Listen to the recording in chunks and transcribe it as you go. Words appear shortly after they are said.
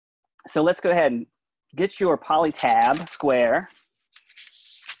So let's go ahead and get your polytab square.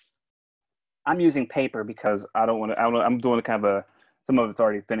 I'm using paper because I don't want to, I'm doing kind of some of it's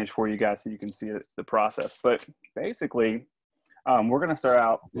already finished for you guys so you can see the process. But basically, we're going to start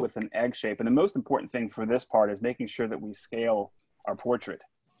out with an egg shape. And the most important thing for this part is making sure that we scale our portrait.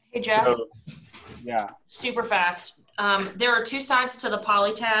 Hey, Jeff. So, yeah. Super fast. There are 2 sides to the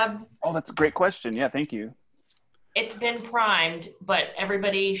polytab. Oh, that's a great question. Yeah, thank you. It's been primed, but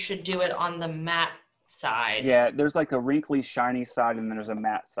everybody should do it on the matte side. Yeah, there's like a wrinkly, shiny side, and then there's a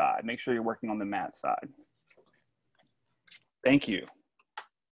matte side. Make sure you're working on the matte side. Thank you.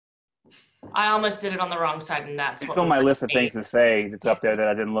 I almost did it on the wrong side, and that's it's on my list of things to say that's up there that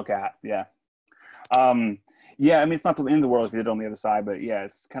I didn't look at. Yeah. Yeah, I mean, it's not the end of the world if you did it on the other side, but yeah,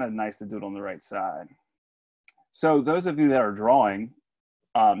 it's kind of nice to do it on the right side. So those of you that are drawing,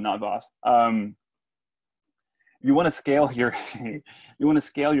 not boss, you want to scale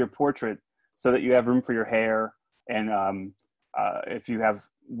your portrait so that you have room for your hair, and if you have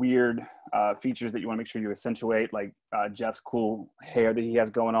weird features that you want to make sure you accentuate, like Jeff's cool hair that he has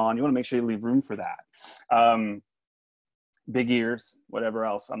going on, you want to make sure you leave room for that. Big ears, whatever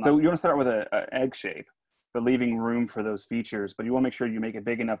else. So you want to start with an egg shape, but leaving room for those features. But you want to make sure you make it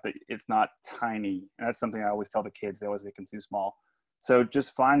big enough that it's not tiny. And that's something I always tell the kids. They always make them too small. So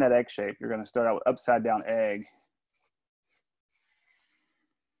just find that egg shape. You're going to start out with upside down egg.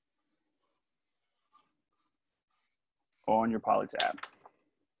 On your poly tab.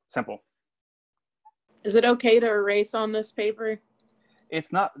 Simple. Is it okay to erase on this paper?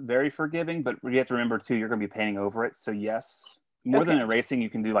 It's not very forgiving, but you have to remember too, you're going to be painting over it. So yes, more than erasing, you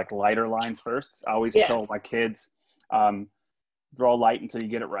can do like lighter lines first. I always tell my kids, draw light until you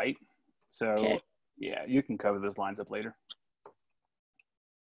get it right. So yeah, you can cover those lines up later.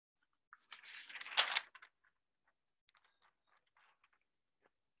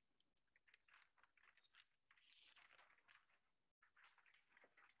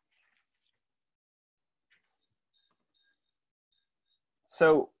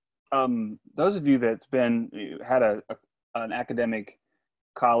 So those of you that's had an academic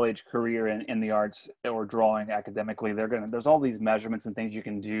college career in the arts or drawing academically, there's all these measurements and things you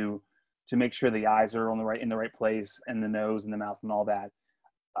can do to make sure the eyes are in the right place, and the nose and the mouth and all that.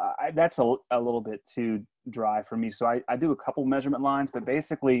 That's a little bit too dry for me. So I do a couple measurement lines, but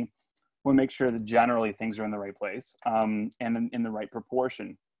basically we'll make sure that generally things are in the right place and in the right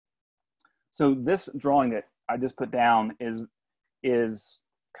proportion. So this drawing that I just put down is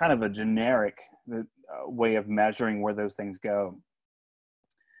kind of a generic way of measuring where those things go.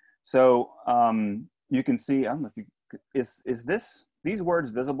 So you can see, I don't know if you, these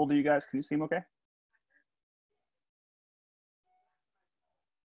words visible to you guys? Can you see them okay?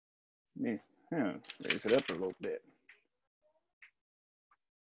 Yeah, raise it up a little bit.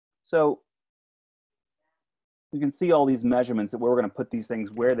 So you can see all these measurements that we're going to put these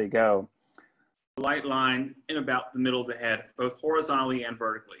things where they go. Light line in about the middle of the head, both horizontally and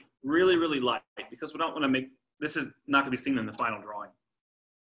vertically. Really, really light, because we don't want to make, this is not going to be seen in the final drawing.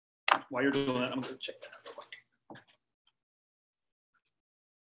 While you're doing that, I'm going to check that out real quick.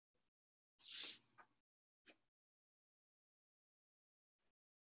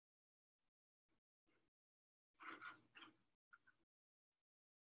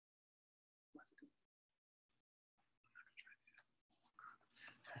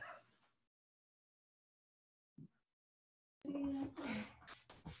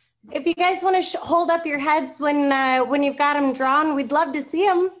 If you guys want to hold up your heads when you've got them drawn, we'd love to see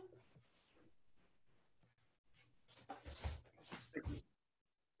them. Is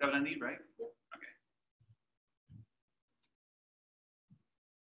that what I need, right? Okay.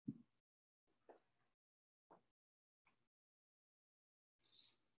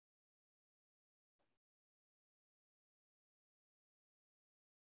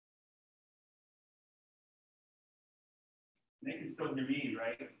 They can still hear me,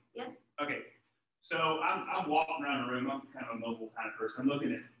 right? Yeah. Okay. So I'm walking around the room. I'm kind of a mobile kind of person. I'm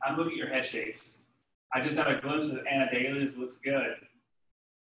looking at your head shapes. I just got a glimpse of Anna Daly's. Looks good.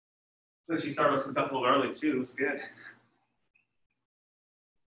 So she started with some stuff a little early too. Looks good. All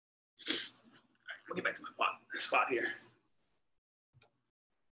right, we'll get back to my spot here.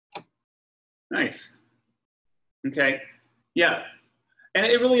 Nice. Okay. Yeah. And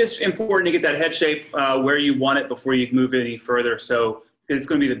it really is important to get that head shape where you want it before you move it any further. So it's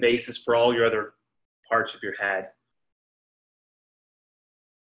going to be the basis for all your other parts of your head.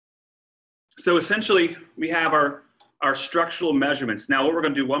 So essentially, we have our structural measurements. Now what we're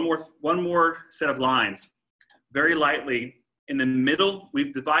going to do, one more set of lines. Very lightly, in the middle,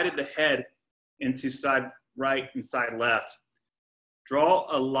 we've divided the head into side right and side left. draw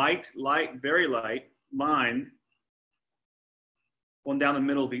a light, very light line going down the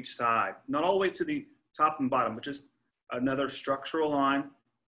middle of each side. Not all the way to the top and bottom, but just another structural line.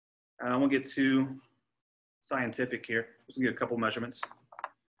 I won't get too scientific here. Just get a couple measurements.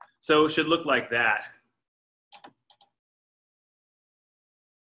 So it should look like that.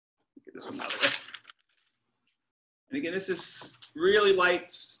 Get this one out of the way. And again, this is really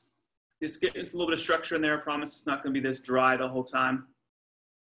light. Just getting a little bit of structure in there. I promise it's not going to be this dry the whole time.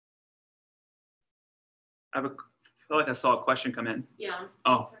 I feel like I saw a question come in. Yeah.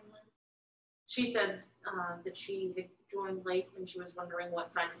 Oh. She said that she had joined late and she was wondering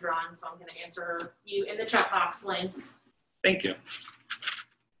what side to draw on, so I'm going to answer you in the chat box, Lynn. Thank you.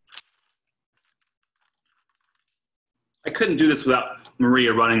 I couldn't do this without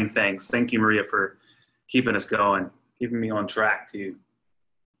Maria running things. Thank you, Maria, for keeping us going, keeping me on track too.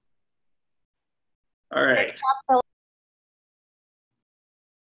 All right.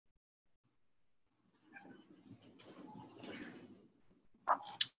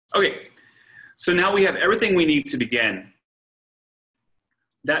 Okay, so now we have everything we need to begin.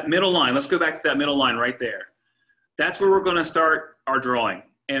 That middle line, let's go back to that middle line right there. That's where we're gonna start our drawing.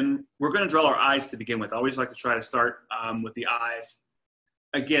 And we're gonna draw our eyes to begin with. I always like to try to start with the eyes.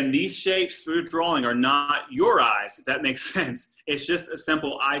 Again, these shapes we're drawing are not your eyes, if that makes sense. It's just a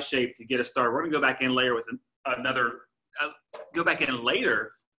simple eye shape to get us started. We're gonna go back in layer with another, go back in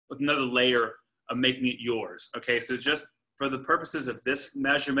later with another layer of making it yours. Okay, so just for the purposes of this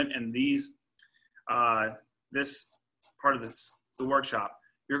measurement and these, this part of the workshop,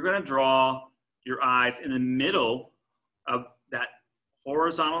 you're gonna draw your eyes in the middle of that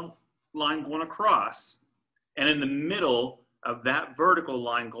horizontal line going across and in the middle of that vertical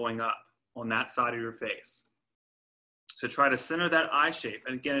line going up on that side of your face. So try to center that eye shape.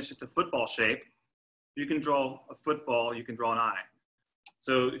 And again, it's just a football shape. You can draw a football, you can draw an eye.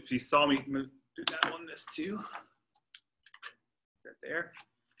 So if you saw me do that on this too, right there.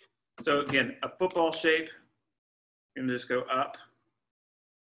 So again, a football shape, you're gonna just go up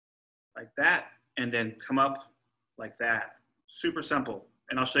like that and then come up like that. Super simple.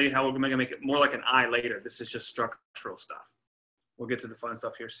 And I'll show you how we're gonna make it more like an eye later. This is just structural stuff. We'll get to the fun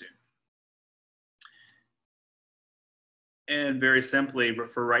stuff here soon. And very simply,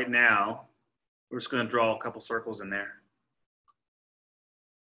 for right now, we're just gonna draw a couple circles in there.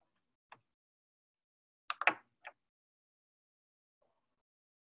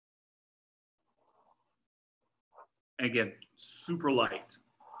 And again, super light.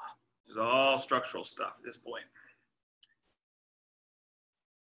 This is all structural stuff at this point.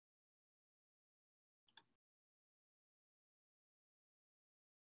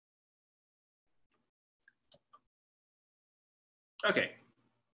 Okay.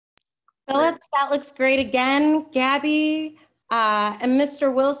 Phillips, that looks great again. Gabby and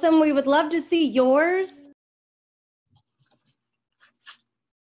Mr. Wilson, we would love to see yours.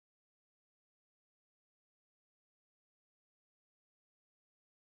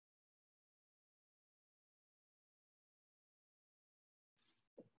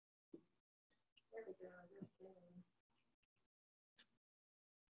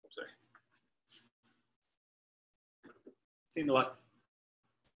 Sorry. Seen a lot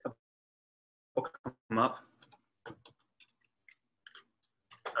come up.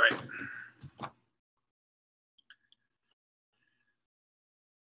 All right.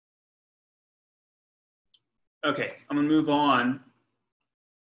 Okay, I'm gonna move on.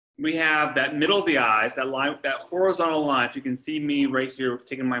 We have that middle of the eyes, that line, that horizontal line. If you can see me right here,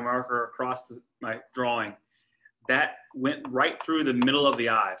 taking my marker across my drawing, that went right through the middle of the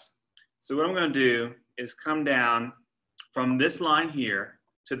eyes. So what I'm gonna do is come down from this line here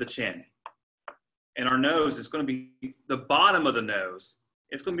to the chin. And our nose is gonna be, the bottom of the nose,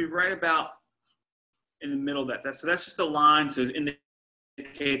 it's gonna be right about in the middle of that. So that's just a line to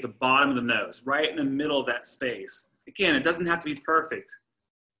indicate the bottom of the nose, right in the middle of that space. Again, it doesn't have to be perfect,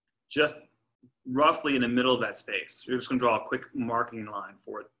 just roughly in the middle of that space. We're just gonna draw a quick marking line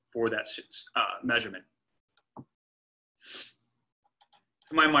for that measurement.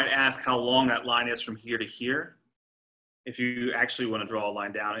 Somebody might ask how long that line is from here to here. If you actually want to draw a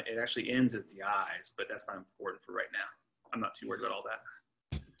line down, it actually ends at the eyes, but that's not important for right now. I'm not too worried about all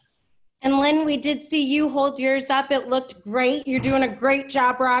that. And Lynn, we did see you hold yours up. It looked great. You're doing a great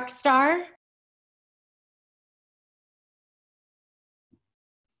job, rock star.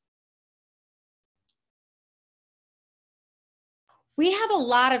 We have a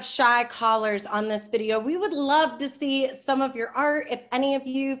lot of shy callers on this video. We would love to see some of your art. If any of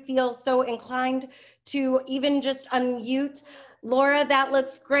you feel so inclined to even just unmute. Laura, that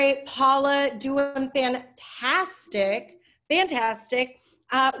looks great. Paula, doing fantastic. Fantastic.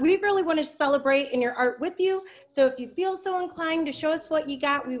 We really want to celebrate in your art with you. So if you feel so inclined to show us what you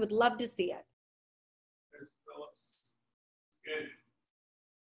got, we would love to see it. There's Phillips. Good.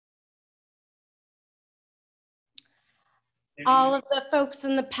 All of the folks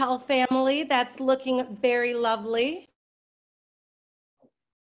in the Pell family, that's looking very lovely.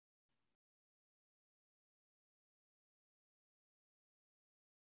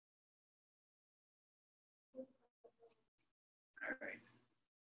 All right.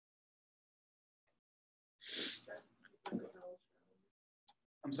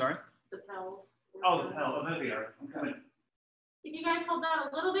 I'm sorry? The Pels. Oh, the hell. Oh, there they are. I'm coming. Can you guys hold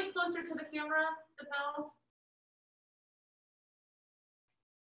that a little bit closer to the camera, the Pels?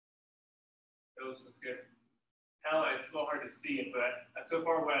 Those is good. Hell, it's a little hard to see it, but so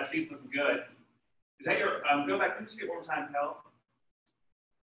far what I see is looking good. Is that your, go back, can you see it one more time, Hell?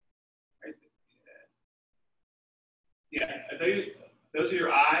 Right. Yeah, those are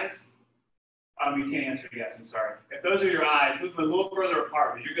your eyes. You can't answer yes, I'm sorry. If those are your eyes, move them a little further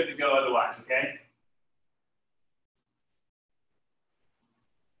apart, but you're good to go otherwise, okay?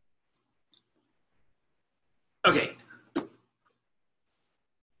 Okay.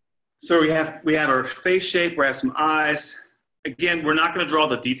 So we have our face shape, we have some eyes. Again, we're not gonna draw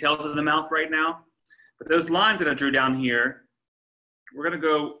the details of the mouth right now, but those lines that I drew down here, we're gonna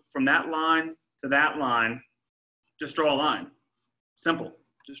go from that line to that line, just draw a line. Simple,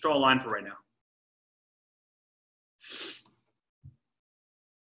 just draw a line for right now.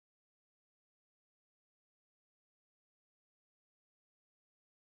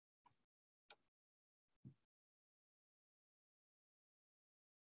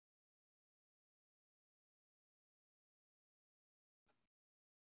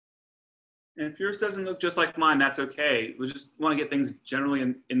 And if yours doesn't look just like mine, that's okay. We just want to get things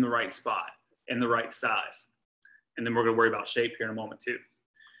generally in the right spot, in the right size. And then we're going to worry about shape here in a moment too.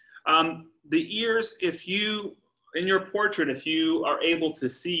 The ears, if you, in your portrait, if you are able to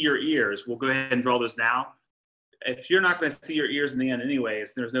see your ears, we'll go ahead and draw those now. If you're not going to see your ears in the end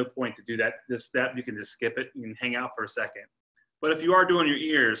anyways, there's no point to do that. This step, you can just skip it. You can hang out for a second. But if you are doing your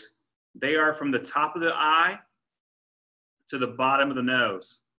ears, they are from the top of the eye to the bottom of the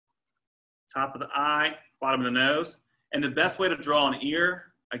nose. Top of the eye, bottom of the nose. And the best way to draw an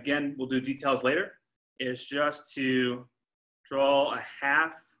ear, again, we'll do details later, is just to draw a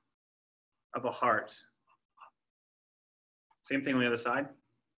half of a heart. Same thing on the other side.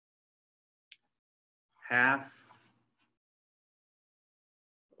 Half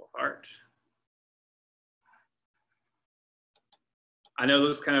of a heart. I know it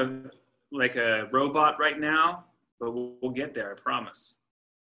looks kind of like a robot right now, but we'll get there, I promise.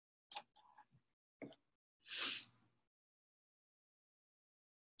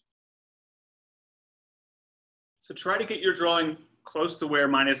 So try to get your drawing close to where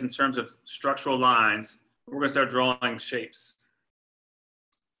mine is in terms of structural lines. We're going to start drawing shapes.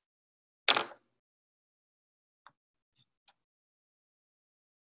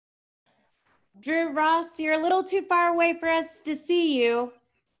 Drew Ross, you're a little too far away for us to see you.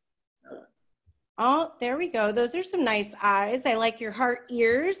 Oh, there we go. Those are some nice eyes. I like your heart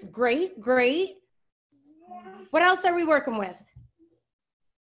ears. Great, great. What else are we working with?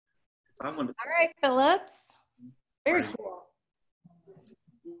 All right, Phillips. Very cool.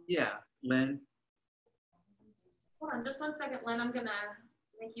 Yeah, Lynn. Hold on just 1 second, Lynn. I'm gonna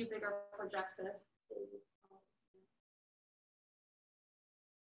make you bigger projected.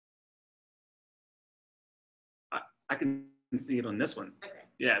 I can see it on this one. Okay.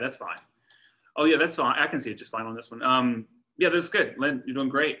 Yeah, that's fine. Oh yeah, that's fine. I can see it just fine on this one. Yeah, that's good. Lynn, you're doing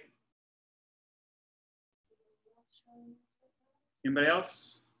great. Anybody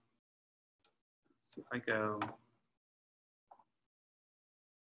else? Let's see if I go.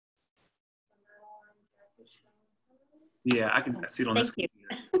 Yeah, I can see it on this computer.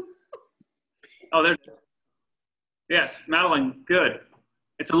 Oh, there. Yes, Madeline, good.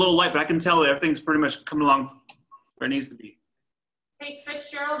 It's a little light, but I can tell that everything's pretty much coming along where it needs to be. Hey,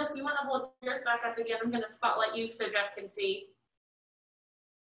 Fitzgerald, if you want to hold yours back up again, I'm going to spotlight you so Jeff can see.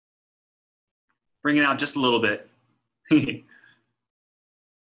 Bring it out just a little bit. Can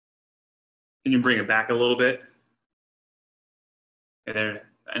you bring it back a little bit? There,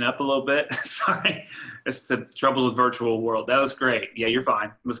 and up a little bit. Sorry, it's the troubles of virtual world. That was great. Yeah, you're fine.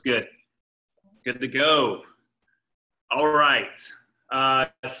 It was good. Good to go. All right.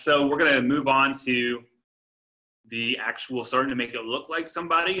 So we're gonna move on to the actual starting to make it look like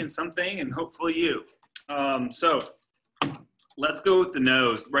somebody and something, and hopefully you. So let's go with the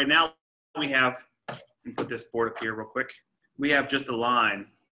nose. Right now we have, let me put this board up here real quick. We have just a line.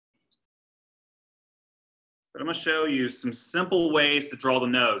 But I'm going to show you some simple ways to draw the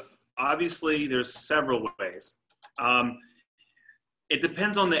nose. Obviously, there's several ways. It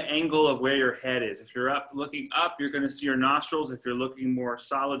depends on the angle of where your head is. If you're looking up, you're going to see your nostrils. If you're looking more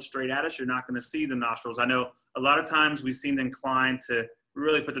solid straight at us, you're not going to see the nostrils. I know a lot of times we seem inclined to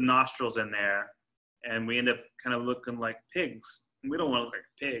really put the nostrils in there, and we end up kind of looking like pigs. We don't want to look like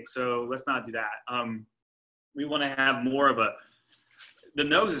a pig, so let's not do that. We want to have more of the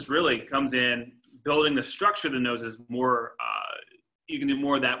nose is really comes in, building the structure of the nose is more, you can do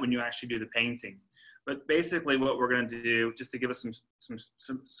more of that when you actually do the painting. But basically what we're going to do, just to give us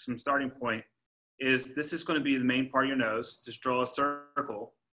some starting point, is this is going to be the main part of your nose. Just draw a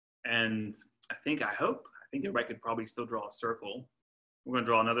circle. And I think everybody could probably still draw a circle. We're going to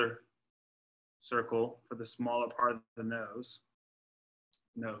draw another circle for the smaller part of the nose.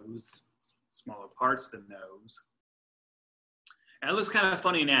 Smaller parts of the nose. And it looks kind of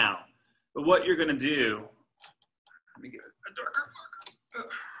funny now. But what you're going to do, let me give it a darker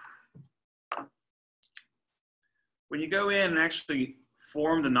look. When you go in and actually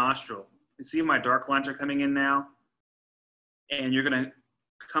form the nostril, you see my dark lines are coming in now, and you're going to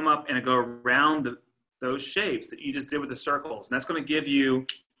come up and go around those shapes that you just did with the circles, and that's going to give you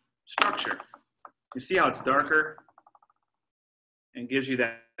structure. You see how it's darker and gives you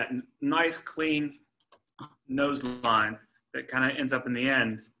that nice clean nose line that kind of ends up in the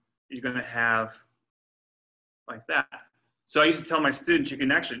end. You're going to have like that. So I used to tell my students you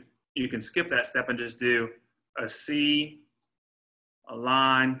can skip that step and just do a C, a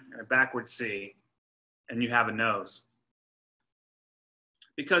line, and a backward C, and you have a nose.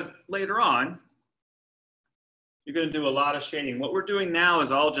 Because later on, you're going to do a lot of shading. What we're doing now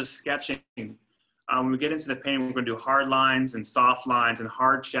is all just sketching. When we get into the painting, we're going to do hard lines and soft lines and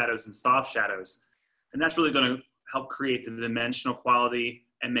hard shadows and soft shadows. And that's really going to help create the dimensional quality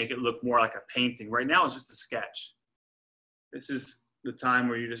and make it look more like a painting. Right now, it's just a sketch. This is the time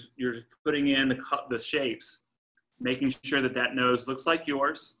where you're just putting in the shapes, making sure that nose looks like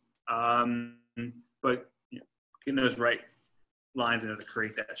yours, but getting those right lines in there to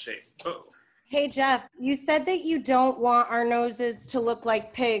create that shape. Oh. Hey, Jeff, you said that you don't want our noses to look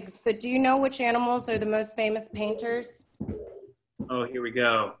like pigs, but do you know which animals are the most famous painters? Oh, here we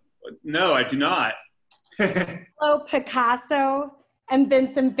go. No, I do not. Oh, Picasso and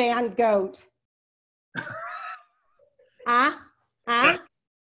Vincent van Gogh. Huh?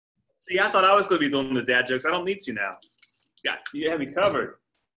 See, I thought I was going to be doing the dad jokes. I don't need to now. Yeah, you have me covered.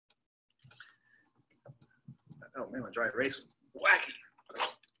 Oh man, my dry erase was wacky.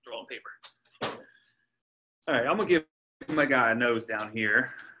 Draw on paper. All right, I'm going to give my guy a nose down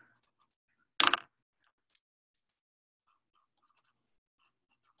here.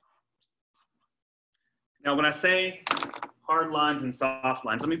 Now, when I say hard lines and soft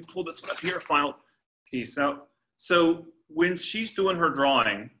lines, let me pull this one up here, final piece. So when she's doing her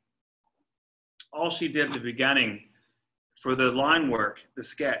drawing, all she did at the beginning for the line work, the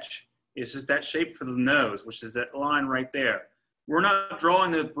sketch, is just that shape for the nose, which is that line right there. We're not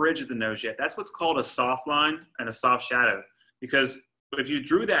drawing the bridge of the nose yet. That's what's called a soft line and a soft shadow. Because if you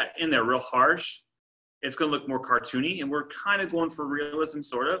drew that in there real harsh, it's going to look more cartoony, and we're kind of going for realism,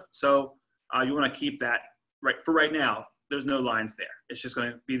 sort of. So you want to keep that for right now. There's no lines there. It's just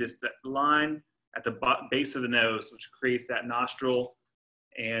going to be that line at the base of the nose, which creates that nostril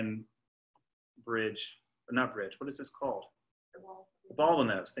and bridge, but not bridge. What is this called? The ball of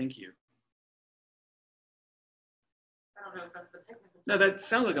the nose. Thank you. I don't know if that's the technical. No, that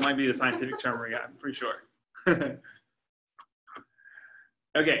sounds like it might be the scientific term. I'm pretty sure.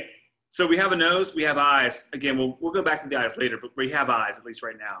 Okay, so we have a nose, we have eyes. Again, we'll go back to the eyes later, but we have eyes, at least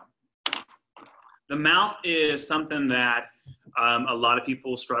right now. The mouth is something that a lot of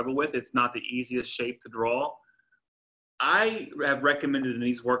people struggle with. It's not the easiest shape to draw. I have recommended in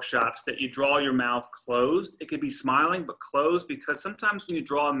these workshops that you draw your mouth closed. It could be smiling, but closed, because sometimes when you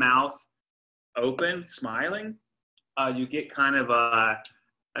draw a mouth open, smiling, you get kind of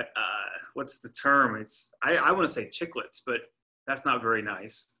what's the term? I want to say chiclets, but that's not very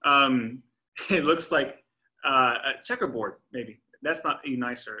nice. It looks like a checkerboard, maybe. That's not any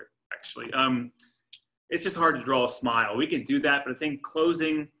nicer, actually. It's just hard to draw a smile. We can do that, but I think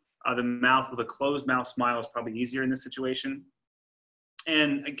closing the mouth with a closed mouth smile is probably easier in this situation.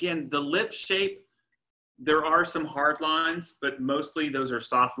 And again, the lip shape, there are some hard lines, but mostly those are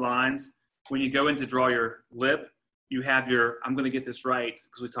soft lines. When you go in to draw your lip, you have your, I'm going to get this right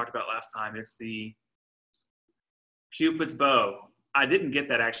because we talked about it last time, it's the Cupid's bow. I didn't get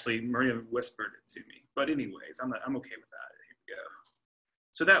that, actually. Maria whispered it to me. But anyways, I'm okay with that. Here we go.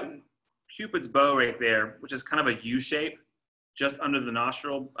 So that Cupid's bow right there, which is kind of a U shape, just under the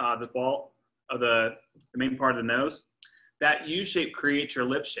nostril, the ball the main part of the nose, that U shape creates your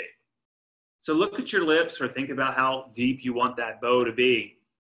lip shape. So look at your lips or think about how deep you want that bow to be.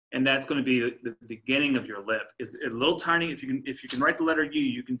 And that's going to be the beginning of your lip. Is a little tiny, if you can write the letter U,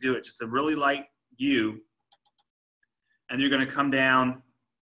 you can do it. Just a really light U. And you're going to come down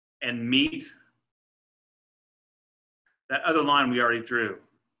and meet that other line we already drew.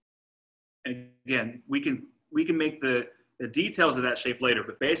 And again, we can make the details of that shape later,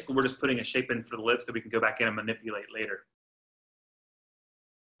 but basically we're just putting a shape in for the lips that we can go back in and manipulate later.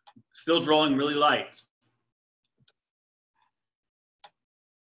 Still drawing really light.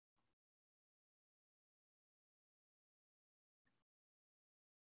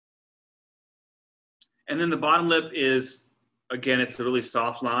 And then the bottom lip is, again, it's a really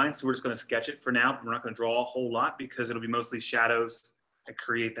soft line, so we're just going to sketch it for now. We're not going to draw a whole lot because it'll be mostly shadows that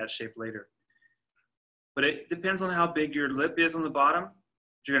create that shape later. But it depends on how big your lip is on the bottom.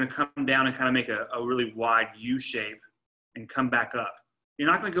 You're going to come down and kind of make a really wide U shape and come back up. You're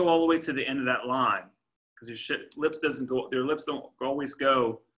not going to go all the way to the end of that line because their lips don't always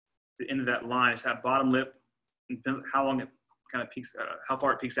go to the end of that line. It's that bottom lip, how long it kind of peaks, how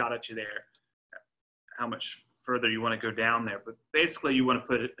far it peeks out at you there, how much further you want to go down there. But basically you want to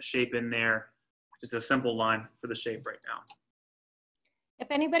put a shape in there, just a simple line for the shape right now. If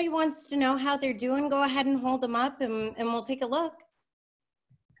anybody wants to know how they're doing, go ahead and hold them up and we'll take a look.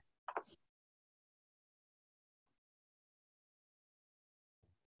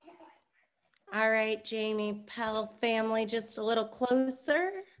 All right, Jamie Pell family, just a little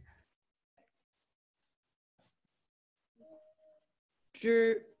closer.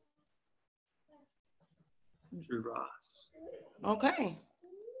 Drew Ross. Okay.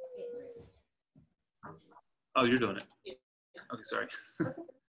 Oh, you're doing it. Okay, sorry.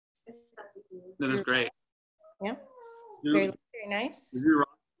 That is great. Yeah. Very nice. Drew Ross.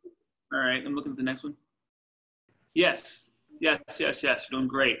 All right, I'm looking at the next one. Yes. You're doing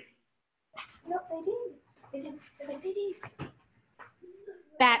great. No, I did.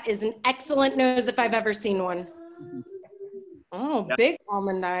 That is an excellent nose if I've ever seen one. Oh, Yep. Big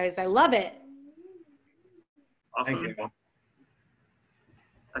almond eyes. I love it. Awesome.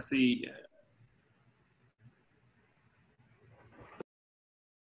 I see.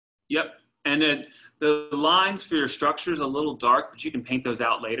 Yep. And then the lines for your structure is a little dark, but you can paint those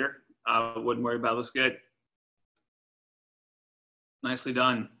out later. Wouldn't worry about it. Looks good. Nicely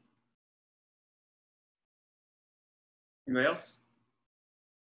done. Anybody else?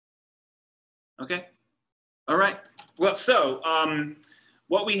 Okay. All right. Well, so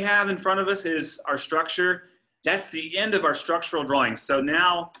what we have in front of us is our structure. That's the end of our structural drawing. So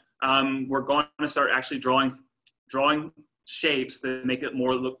now we're going to start actually drawing shapes that make it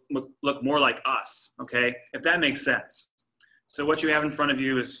look more like us, okay? If that makes sense. So what you have in front of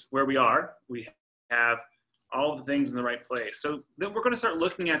you is where we are. We have all of the things in the right place. So then we're going to start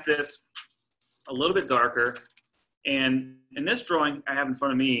looking at this a little bit darker. And in this drawing I have in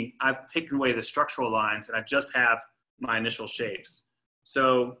front of me, I've taken away the structural lines and I just have my initial shapes.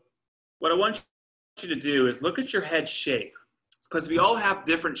 So what I want you to do is look at your head shape, because we all have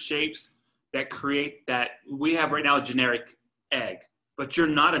different shapes that create that. We have right now a generic egg, but you're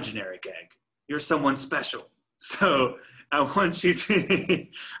not a generic egg. You're someone special. So I want you to,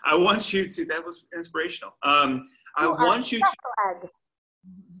 that was inspirational.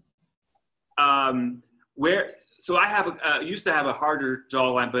 So I have used to have a harder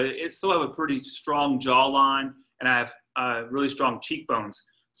jawline, but it still have a pretty strong jawline, and I have really strong cheekbones.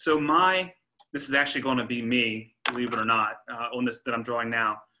 So this is actually going to be me, believe it or not, on this that I'm drawing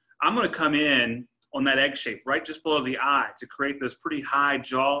now. I'm going to come in on that egg shape, right just below the eye, to create this pretty high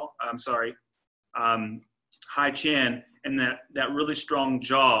high chin, and that really strong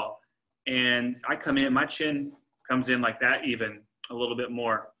jaw. And I come in, my chin comes in like that, even a little bit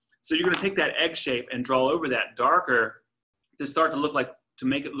more. So you're going to take that egg shape and draw over that darker to start to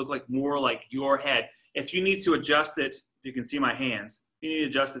make it look like more like your head. If you need to adjust it, if you can see my hands, if you need to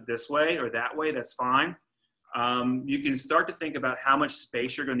adjust it this way or that way, that's fine. You can start to think about how much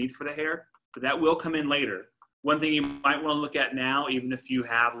space you're going to need for the hair, but that will come in later. One thing you might want to look at now, even if you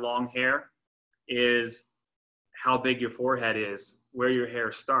have long hair, is how big your forehead is, where your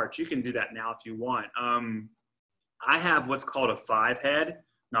hair starts. You can do that now if you want. I have what's called a 5 head,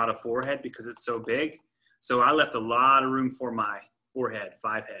 not a 4 head, because it's so big. So I left a lot of room for my 4 head,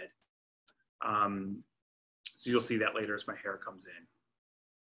 5 head. So you'll see that later as my hair comes in.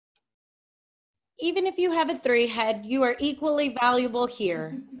 Even if you have a 3 head, you are equally valuable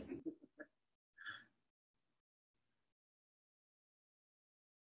here.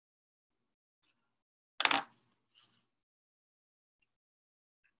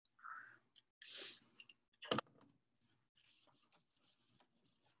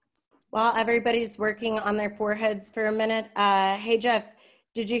 While everybody's working on their foreheads for a minute, hey Jeff,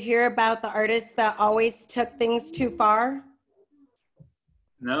 did you hear about the artist that always took things too far?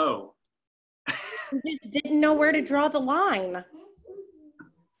 No. He just didn't know where to draw the line.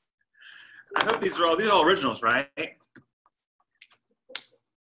 I hope these are all originals, right?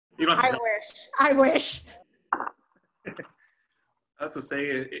 You don't have to I wish. I was to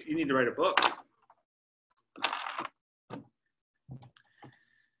say, you need to write a book.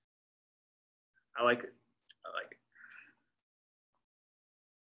 I like it.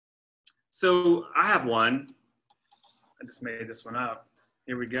 So I have one. I just made this one up.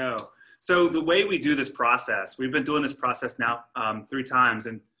 Here we go. So the way we do this process, we've been doing this process now 3 times,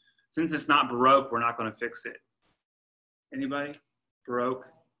 and since it's not Baroque, we're not going to fix it. Anybody? Baroque?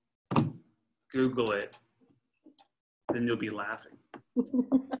 Google it. Then you'll be laughing.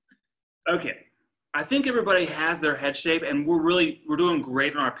 Okay. I think everybody has their head shape, and we're doing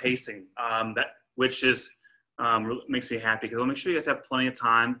great on our pacing, which is makes me happy, because I'll make sure you guys have plenty of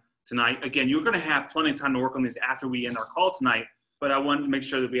time tonight. Again, you're going to have plenty of time to work on these after we end our call tonight, but I wanted to make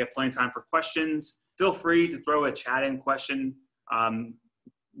sure that we have plenty of time for questions. Feel free to throw a chat-in question.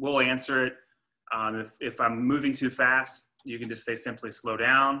 We'll answer it. If I'm moving too fast, you can just say simply slow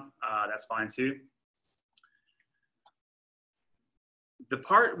down. That's fine too. The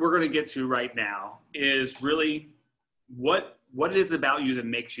part we're going to get to right now is really what it is about you that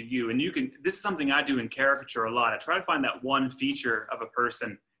makes you you. And this is something I do in caricature a lot. I try to find that one feature of a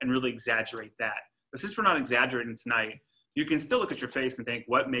person and really exaggerate that. But since we're not exaggerating tonight, you can still look at your face and think,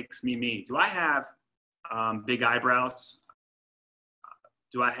 what makes me me? Do I have big eyebrows?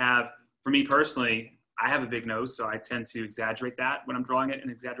 Do I have, for me personally, I have a big nose, so I tend to exaggerate that when I'm drawing it in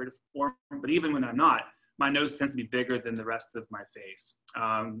exaggerated form. But even when I'm not, my nose tends to be bigger than the rest of my face,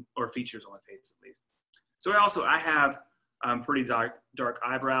 or features on my face at least. So I have pretty dark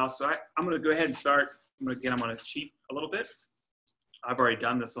eyebrows. So I'm going to go ahead and start. I'm going to cheat a little bit. I've already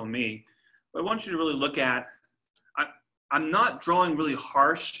done this on me, but I want you to really look at. I'm not drawing really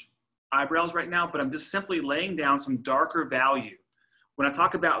harsh eyebrows right now, but I'm just simply laying down some darker value. When I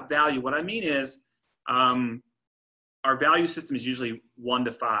talk about value, what I mean is our value system is usually 1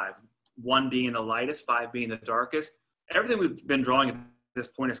 to 5. 1 being the lightest, 5 being the darkest. Everything we've been drawing at this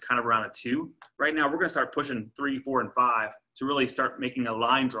point is kind of around a 2. Right now, we're going to start pushing 3, 4, and 5 to really start making a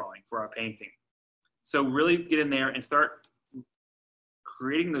line drawing for our painting. So really get in there and start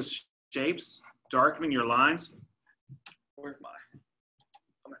creating those shapes, darkening your lines. Where's my?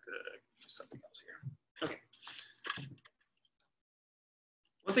 I'm going to do something else here. Okay.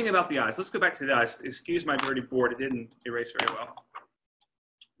 One thing about the eyes. Let's go back to the eyes. Excuse my dirty board. It didn't erase very well.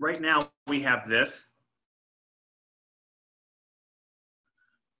 Right now, we have this.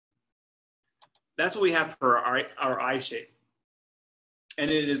 That's what we have for our eye shape. And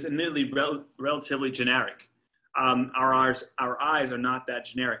it is admittedly relatively generic. Our eyes are not that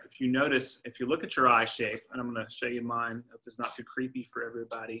generic. If you notice, if you look at your eye shape, and I'm going to show you mine, I hope this is not too creepy for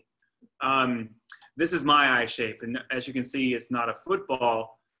everybody. This is my eye shape. And as you can see, it's not a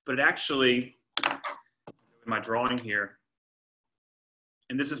football, but it actually, my drawing here,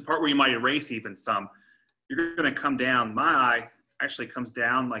 and this is part where you might erase even some. You're going to come down. My eye actually comes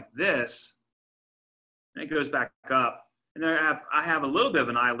down like this, and it goes back up. And then I have a little bit of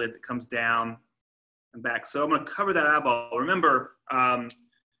an eyelid that comes down and back. So I'm going to cover that eyeball. Remember,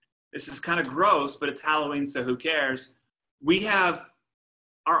 this is kind of gross, but it's Halloween, so who cares?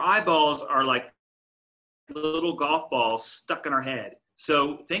 Our eyeballs are like little golf balls stuck in our head.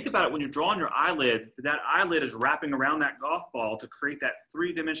 So think about it when you're drawing your eyelid, that eyelid is wrapping around that golf ball to create that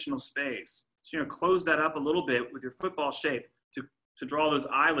 3-dimensional space. So you're going to close that up a little bit with your football shape to draw those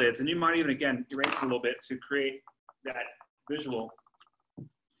eyelids. And you might even, again, erase it a little bit to create that visual.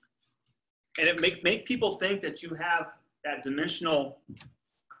 And it make people think that you have that dimensional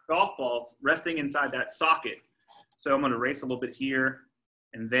golf ball resting inside that socket. So I'm going to erase a little bit here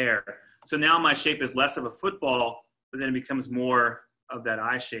and there. So now my shape is less of a football, but then it becomes more of that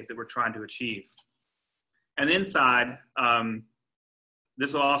eye shape that we're trying to achieve. And inside,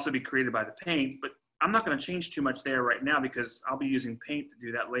 this will also be created by the paint, but I'm not going to change too much there right now because I'll be using paint to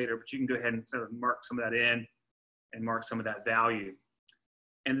do that later, but you can go ahead and sort of mark some of that in and mark some of that value.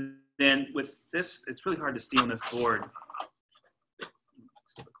 And then with this, it's really hard to see on this board.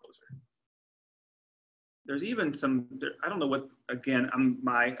 There's even some, I don't know what, again,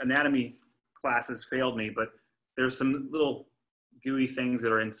 my anatomy classes failed me, but there's some little gooey things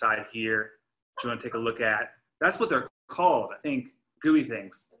that are inside here that you want to take a look at. That's what they're called, I think, gooey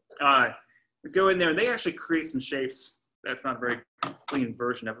things. Go in there, and they actually create some shapes. That's not a very clean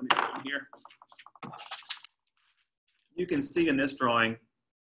version of them here. You can see in this drawing,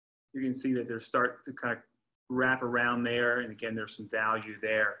 you can see that they're starting to kind of wrap around there. And again, there's some value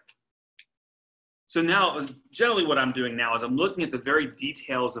there. So now, generally what I'm doing now is I'm looking at the very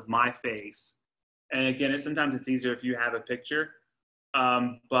details of my face. And again, sometimes it's easier if you have a picture,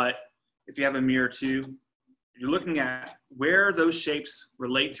 but if you have a mirror too, you're looking at where those shapes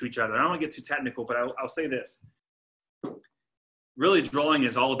relate to each other. I don't want to get too technical, but I'll say this. Really, drawing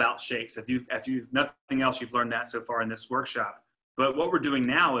is all about shapes. If you've nothing else, you've learned that so far in this workshop. But what we're doing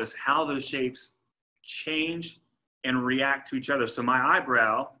now is how those shapes change and react to each other. So my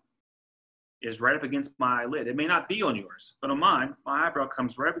eyebrow is right up against my eyelid. It may not be on yours, but on mine, my eyebrow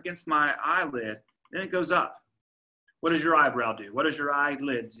comes right up against my eyelid, then it goes up. What does your eyebrow do? What does your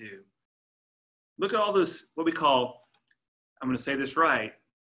eyelid do? Look at all those, what we call, I'm going to say this right,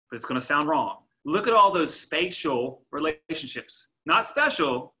 but it's going to sound wrong. Look at all those spatial relationships. Not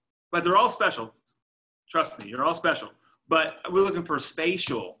special, but they're all special. Trust me, you're all special. But we're looking for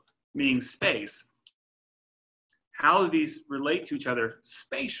spatial, meaning space. How do these relate to each other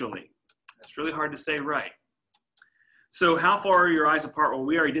spatially? That's really hard to say right. So how far are your eyes apart? Well,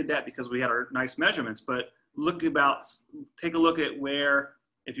 we already did that because we had our nice measurements, but take a look at where,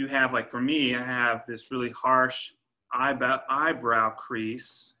 if you have, like for me, I have this really harsh eyebrow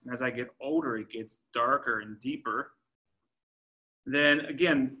crease. As I get older, it gets darker and deeper. Then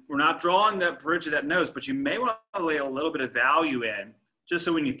again, we're not drawing that bridge of that nose, but you may want to lay a little bit of value in, just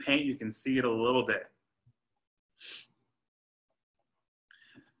so when you paint, you can see it a little bit.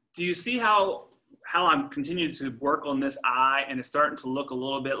 Do you see how I'm continuing to work on this eye and it's starting to look a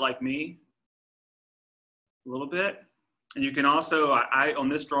little bit like me? A little bit. And you can also, on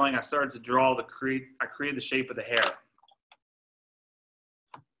this drawing, I started to draw I created the shape of the hair.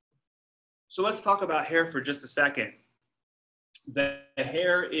 So let's talk about hair for just a second. The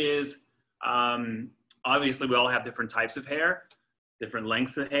hair is, obviously we all have different types of hair, different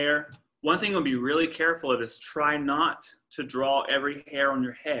lengths of hair. One thing we'll be really careful of is try not to draw every hair on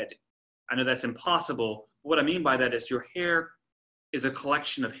your head. I know that's impossible. What I mean by that is your hair is a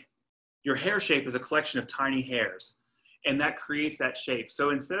collection of, your hair shape is a collection of tiny hairs, and that creates that shape. So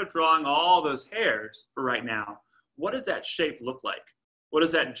instead of drawing all those hairs for right now, what does that shape look like? What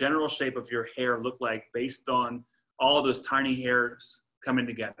does that general shape of your hair look like based on all those tiny hairs coming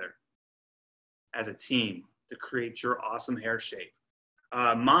together as a team to create your awesome hair shape?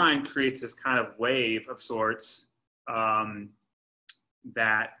 Mine creates this kind of wave of sorts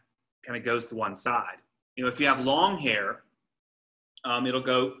that kind of goes to one side. You know, if you have long hair, it'll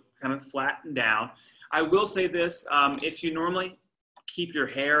go kind of flat and down. I will say this, if you normally keep your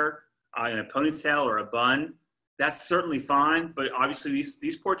hair in a ponytail or a bun, that's certainly fine, but obviously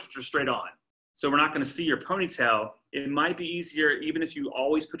these portraits are straight on. So we're not gonna see your ponytail. It might be easier, even if you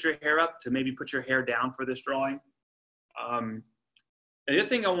always put your hair up, to maybe put your hair down for this drawing. The other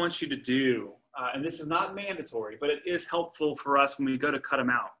thing I want you to do, and this is not mandatory, but it is helpful for us when we go to cut them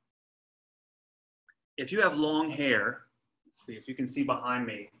out. If you have long hair, let's see if you can see behind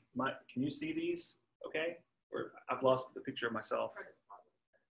me. Can you see these? Okay, or I've lost the picture of myself.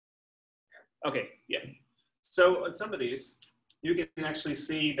 Okay, yeah. So on some of these, you can actually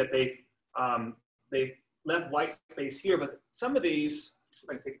see that they've left white space here, but some of these, let's see if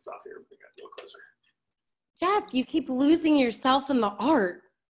I can take this off here. We got a little closer. Jeff, you keep losing yourself in the art.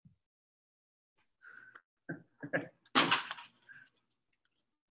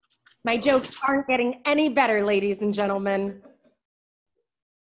 My jokes aren't getting any better, ladies and gentlemen.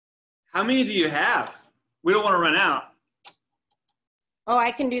 How many do you have? We don't want to run out. Oh,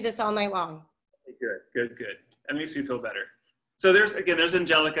 I can do this all night long. Good. That makes me feel better. So there's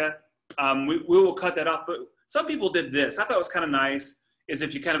Angelica. We will cut that off, but some people did this. I thought it was kind of nice, is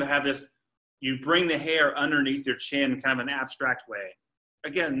if you kind of have this, you bring the hair underneath your chin, kind of an abstract way.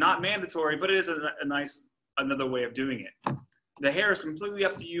 Again, not mandatory, but it is another way of doing it. The hair is completely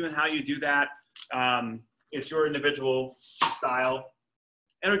up to you and how you do that. It's your individual style.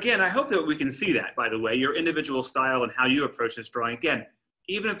 And again, I hope that we can see that, by the way, your individual style and how you approach this drawing. Again,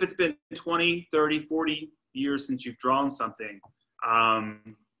 even if it's been 20, 30, 40 years since you've drawn something,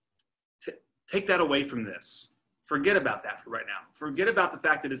 take that away from this. Forget about that for right now. Forget about the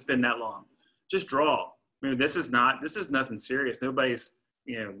fact that it's been that long. Just draw. I mean, this is nothing serious. Nobody's,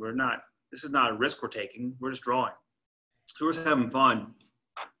 this is not a risk we're taking. We're just drawing. So we're just having fun.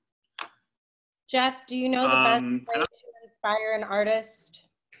 Jeff, do you know the best way to inspire an artist?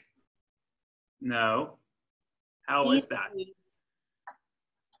 No. How is that?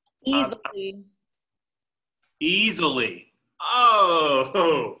 Easily. Easily.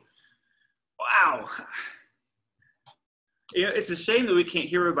 Oh, wow. It's a shame that we can't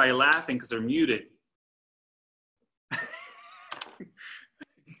hear everybody laughing because they're muted.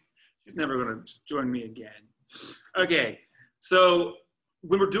 She's never going to join me again. Okay, so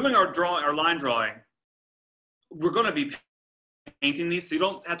when we're doing our line drawing, we're going to be painting these, so you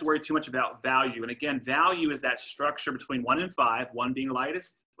don't have to worry too much about value. And again, value is that structure between 1 and 5, 1 being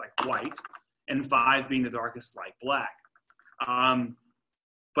lightest, like white, and 5 being the darkest, like black.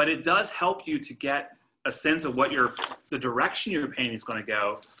 But it does help you to get a sense of what the direction your painting is going to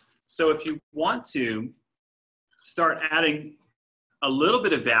go. So if you want to start adding a little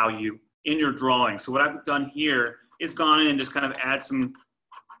bit of value in your drawing. So what I've done here is gone in and just kind of add some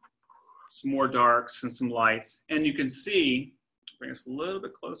more darks and some lights. And you can see, bring us a little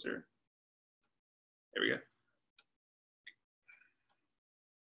bit closer. There we go.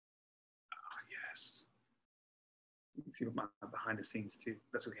 Oh, yes. You can see my behind the scenes too.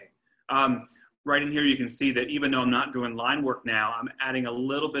 That's okay. Right in here, you can see that even though I'm not doing line work now, I'm adding a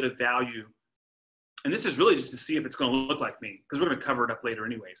little bit of value. And this is really just to see if it's going to look like me, because we're going to cover it up later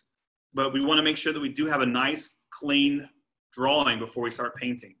anyways. But we want to make sure that we do have a nice, clean drawing before we start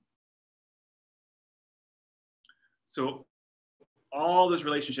painting. So all those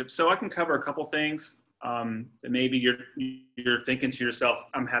relationships. So I can cover a couple things that maybe you're thinking to yourself,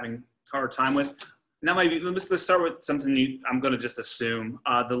 I'm having a hard time with. Now maybe let's start with something I'm going to just assume.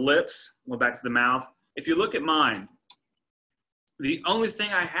 The lips, go back to the mouth. If you look at mine, the only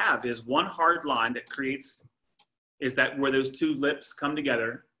thing I have is one hard line that creates, is that where those two lips come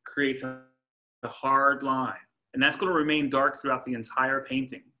together, creates a hard line. And that's going to remain dark throughout the entire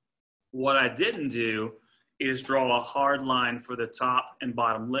painting. What I didn't do is draw a hard line for the top and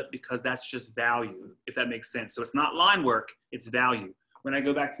bottom lip, because that's just value, if that makes sense. So it's not line work, it's value. When I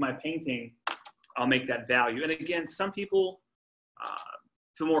go back to my painting, I'll make that value. And again, some people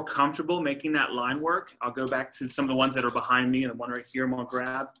feel more comfortable making that line work. I'll go back to some of the ones that are behind me, and the one right here I'm gonna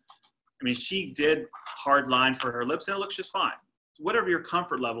grab. I mean, she did hard lines for her lips and it looks just fine. Whatever your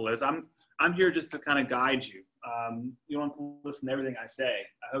comfort level is, I'm here just to kind of guide you. You don't have to listen to everything I say.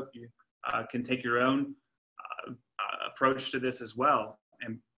 I hope you can take your own approach to this as well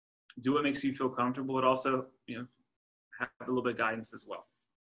and do what makes you feel comfortable, but also, you know, have a little bit of guidance as well.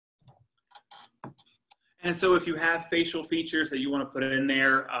 And so if you have facial features that you want to put in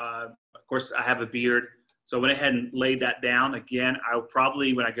there, of course I have a beard, so I went ahead and laid that down. Again, I'll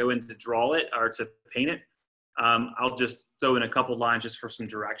probably, when I go in to draw it or to paint it, I'll just throw in a couple lines just for some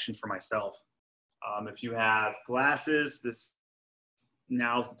direction for myself. If you have glasses,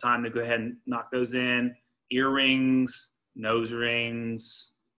 now's the time to go ahead and knock those in. Earrings, nose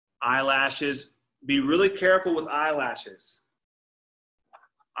rings, eyelashes. Be really careful with eyelashes.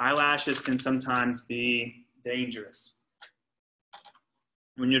 Eyelashes can sometimes be dangerous.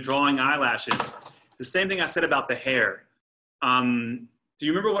 When you're drawing eyelashes, it's the same thing I said about the hair. Do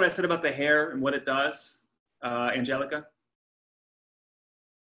you remember what I said about the hair and what it does, Angelica?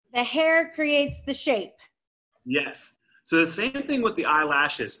 The hair creates the shape. Yes. So the same thing with the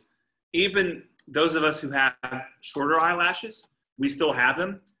eyelashes. Even those of us who have shorter eyelashes, we still have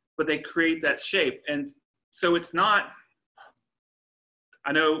them, but they create that shape. And so it's not,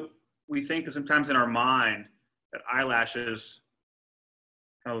 I know we think that sometimes in our mind that eyelashes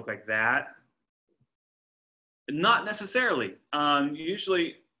kind of look like that. Not necessarily.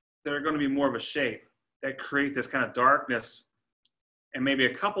 Usually they're going to be more of a shape that create this kind of darkness, and maybe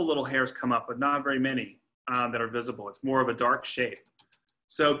a couple little hairs come up, but not very many that are visible. It's more of a dark shape.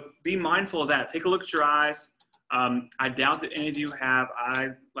 So be mindful of that. Take a look at your eyes. I doubt that any of you have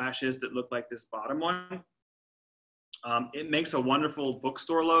eyelashes that look like this bottom one. It makes a wonderful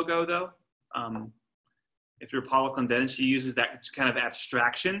bookstore logo though. If you're Paula Clendenin, she uses that kind of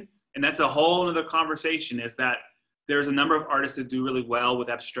abstraction. And that's a whole other conversation, is that there's a number of artists that do really well with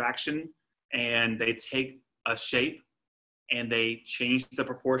abstraction, and they take a shape and they change the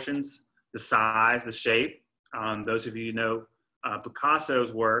proportions, the size, the shape. Those of you who know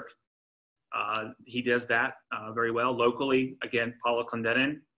Picasso's work, he does that very well. Locally, again, Paula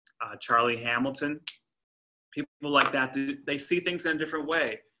Clendenin, Charlie Hamilton, people like that, they see things in a different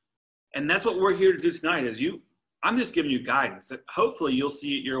way. And that's what we're here to do tonight, is I'm just giving you guidance. Hopefully you'll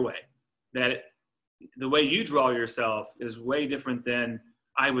see it your way, that the way you draw yourself is way different than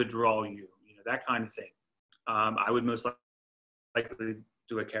I would draw you, that kind of thing. I would most likely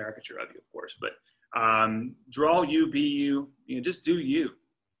do a caricature of you, of course, but draw you, be you, just do you.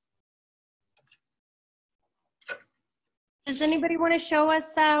 Does anybody want to show us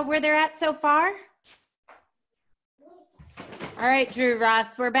where they're at so far? All right, Drew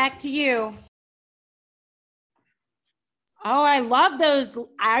Ross, we're back to you. Oh, I love those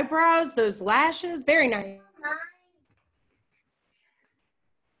eyebrows, those lashes. Very nice.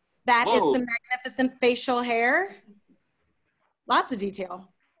 That is some magnificent facial hair. Lots of detail.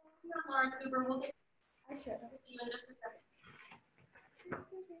 with Lauren Cooper. We'll get I should. to you in just a second.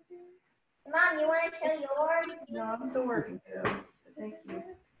 Mom, you want to show yours? No, I'm still working too. Thank you.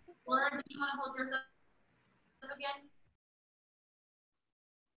 Lauren, do you want to hold yours up again?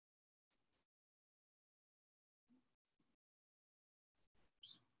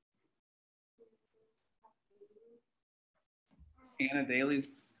 Anna Daly.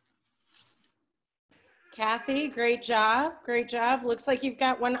 Kathy, great job. Great job. Looks like you've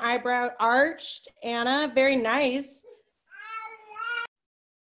got one eyebrow arched. Anna, very nice.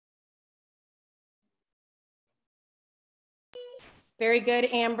 Very good,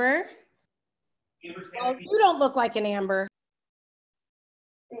 Amber. Well, you don't look like an Amber.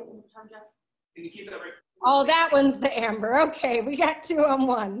 Can you keep that right? Oh, that one's the Amber. Okay, we got 2 on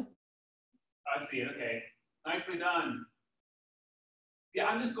 1. I see it. Okay. Nicely done. Yeah,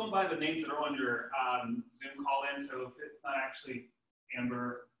 I'm just going by the names that are on your Zoom call in. So if it's not actually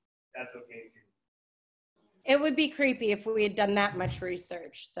Amber, that's okay too. It would be creepy if we had done that much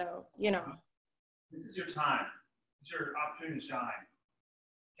research. So, you know. This is your time. It's your opportunity to shine.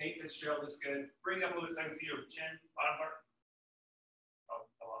 Kate Fitzgerald is good. Bring it up a little bit so I can see your chin, bottom part. Oh,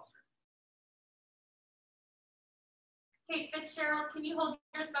 I lost her. Kate Fitzgerald, can you hold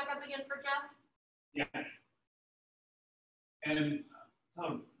yours back up again for Jeff? Yeah. And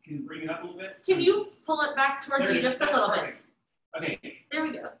Tom, can you bring it up a little bit? Can you pull it back towards There you it is. just a little bit? Perfect. Okay. There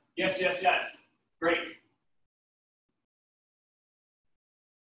we go. Yes, yes, yes. Great.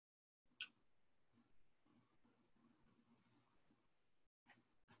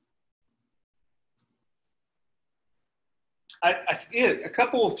 I see it. A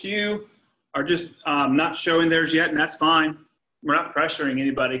couple of few are just not showing theirs yet, and that's fine. We're not pressuring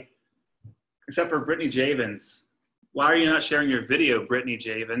anybody, except for Brittany Javens. Why are you not sharing your video, Brittany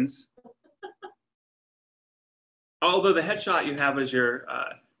Javens? Although the headshot you have as your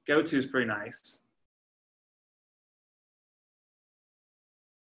go-to is pretty nice.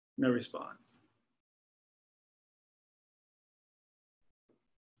 No response.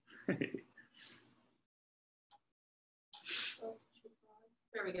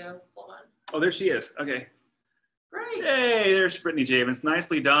 There we go. Hold on. Oh, there she is. Okay. Great. Hey, there's Brittany Javens.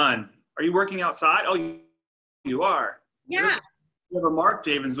 Nicely done. Are you working outside? Oh, you are. Yeah. You have a Mark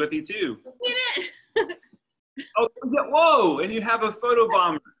Javens with you too. Get it. Oh, yeah. Whoa! And you have a photo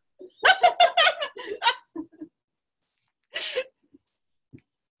bomber.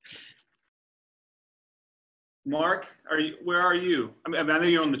 Mark, where are you? I mean, I know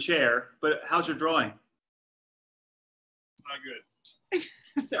you're on the chair, but how's your drawing? It's not good.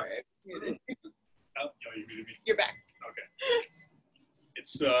 Sorry. Oh, no, you muted me. You're back. Okay.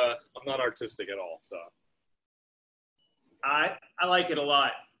 It's I'm not artistic at all, so. I like it a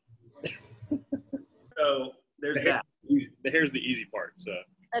lot. So there's that. The hair's the easy part, so.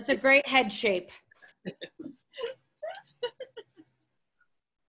 That's a great head shape.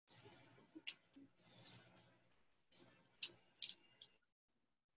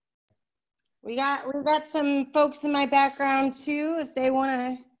 We got some folks in my background too, if they want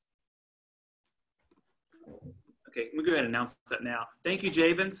to. Okay, let me go ahead and announce that now. Thank you,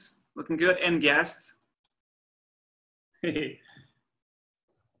 Javens. Looking good. And guests. Oh,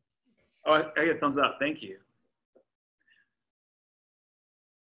 I get a thumbs up. Thank you.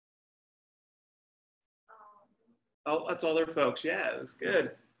 Oh, that's all their folks. Yeah, that's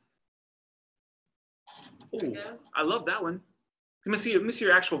good. Ooh, I love that one. Let me see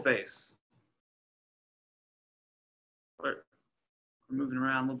your actual face. We're moving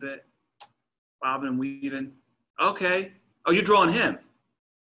around a little bit. Bobbing and weaving. Okay. Oh, you're drawing him.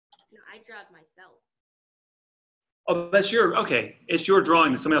 No, I drawed myself. Oh, that's okay. It's your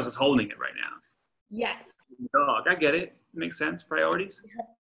drawing that somebody else is holding it right now. Yes. Dog, I get it. Makes sense. Priorities.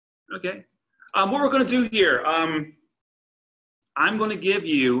 Okay. What we're going to do here, I'm going to give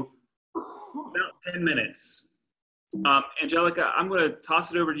you about 10 minutes. Angelica, I'm going to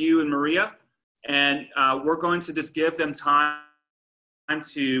toss it over to you and Maria, and we're going to just give them time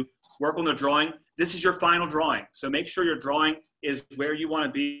to work on their drawing. This is your final drawing, so make sure your drawing is where you want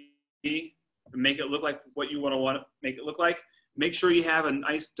to be. Make it look like what you want to make it look like. Make sure you have a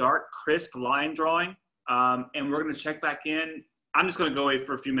nice, dark, crisp line drawing, and we're going to check back in. I'm just going to go away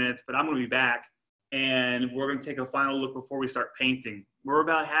for a few minutes, but I'm going to be back, and we're going to take a final look before we start painting. We're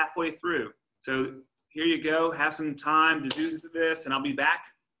about halfway through, so here you go. Have some time to do this, and I'll be back.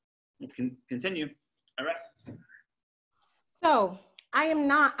 You can continue. All right. So I am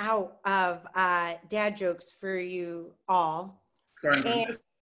not out of dad jokes for you all. Sorry. And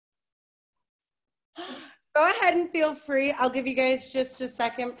go ahead and feel free. I'll give you guys just a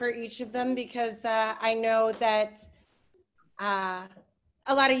second for each of them because I know that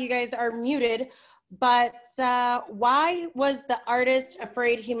a lot of you guys are muted, but why was the artist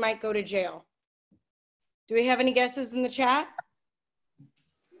afraid he might go to jail? Do we have any guesses in the chat?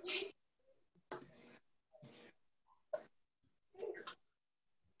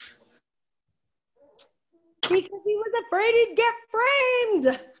 Because he was afraid he'd get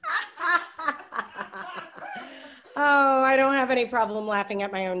framed. Oh, I don't have any problem laughing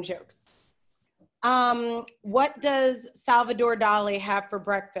at my own jokes. What does Salvador Dali have for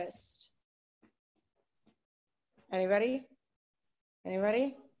breakfast? Anybody?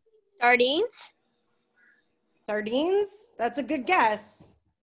 Anybody? Sardines? Sardines? That's a good guess.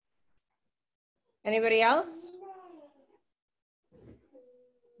 Anybody else?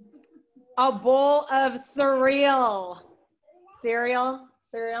 A bowl of cereal. Cereal?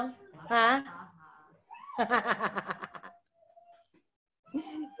 Cereal? Huh?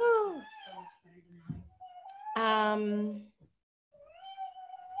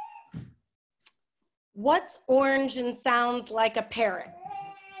 What's orange and sounds like a parrot?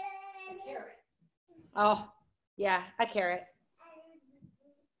 A carrot. Oh, yeah, a carrot.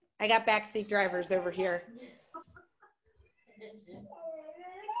 I got backseat drivers over here.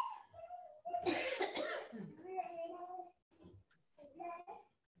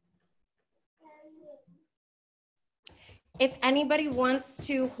 If anybody wants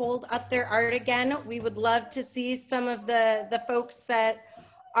to hold up their art again, we would love to see some of the folks that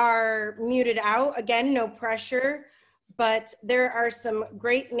are muted out. Again, no pressure, but there are some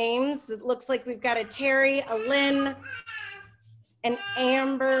great names. It looks like we've got a Terry, a Lynn, an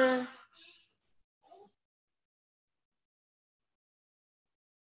Amber.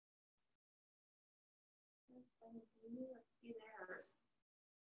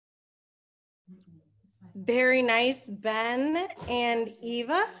 Very nice, Ben and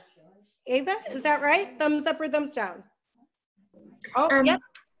Eva. Ava, is that right? Thumbs up or thumbs down? Oh, yep.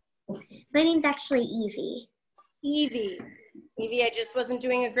 My name's actually Evie. Evie. Evie, I just wasn't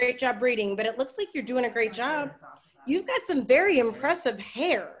doing a great job reading, but it looks like you're doing a great job. You've got some very impressive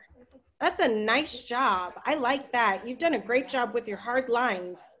hair. That's a nice job. I like that. You've done a great job with your hard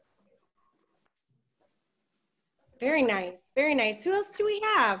lines. Very nice, very nice. Who else do we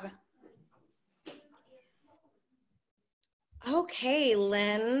have? Okay,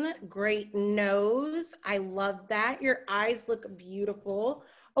 Lynn, great nose. I love that. Your eyes look beautiful.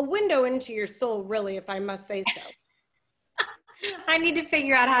 A window into your soul, really, if I must say so. I need to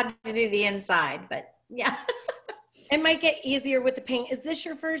figure out how to do the inside, but yeah. It might get easier with the paint. Is this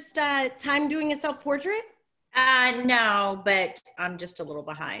your first time doing a self-portrait? No, but I'm just a little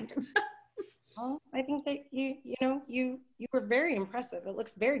behind. Oh, I think that you were very impressive. It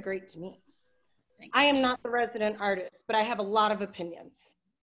looks very great to me. Thanks. I am not the resident artist, but I have a lot of opinions.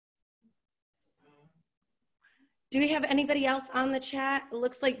 Do we have anybody else on the chat? It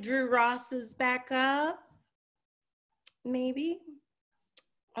looks like Drew Ross is back up. Maybe.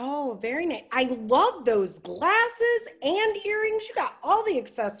 Oh, very nice. I love those glasses and earrings. You got all the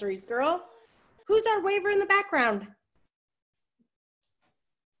accessories, girl. Who's our waver in the background?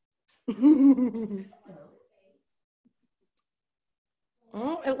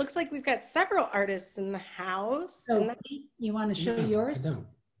 Oh, it looks like we've got several artists in the house. So you want to show yours? I don't.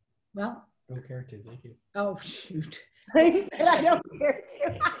 Well, Don't care to, thank you. oh shoot. I said I don't care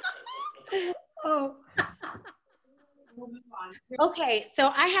to. Oh. Okay,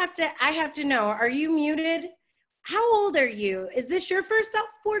 so I have to know, are you muted? How old are you? Is this your first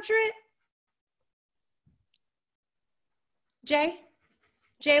self-portrait?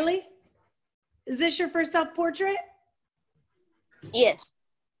 Jaylee? Is this your first self-portrait? Yes.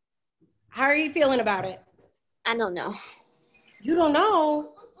 How are you feeling about it? I don't know. You don't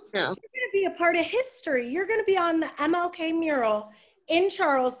know? No. You're going to be a part of history. You're going to be on the MLK Mural in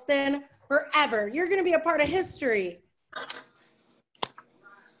Charleston forever. You're going to be a part of history.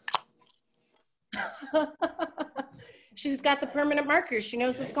 She's got the permanent markers. She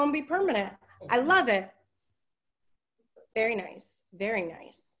knows it's going to be permanent. I love it. Very nice. Very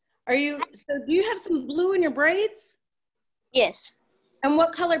nice. So do you have some blue in your braids? Yes. And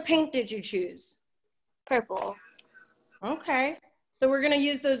what color paint did you choose? Purple. Okay. So we're going to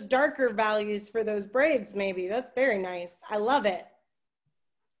use those darker values for those braids maybe. That's very nice. I love it.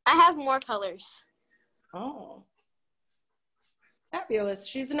 I have more colors. Oh. Fabulous.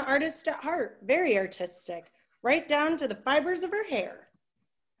 She's an artist at heart. Very artistic. Right down to the fibers of her hair.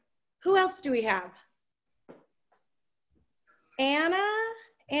 Who else do we have? Anna?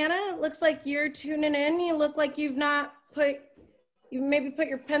 Anna, it looks like you're tuning in. You look like you've not you maybe put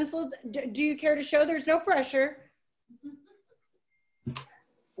your pencil. Do you care to show? There's no pressure.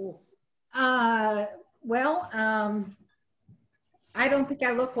 I don't think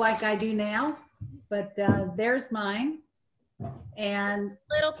I look like I do now, but there's mine. And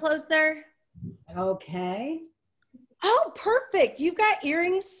A little closer. okay. Oh, perfect. You've got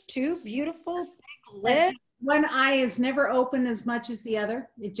earrings too. Beautiful big lip. One eye is never open as much as the other.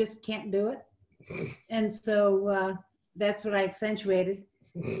 It just can't do it. And so that's what I accentuated.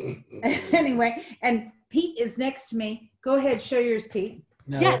 Anyway, and Pete is next to me. Go ahead, show yours, Pete.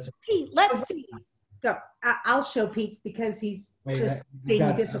 No, Yes, Pete, let's see. Go. I'll show Pete's because he's just I've being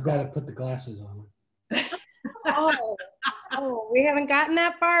got difficult. to put the glasses on. Oh, we haven't gotten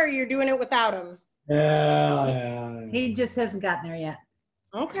that far. Or you're doing it without him. Yeah. He just hasn't gotten there yet.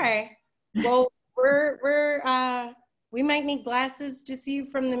 Okay. Well, we might need glasses to see you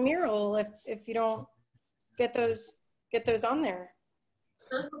from the mural if you don't get those on there.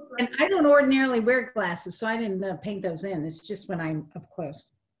 And I don't ordinarily wear glasses, so I didn't paint those in. It's just when I'm up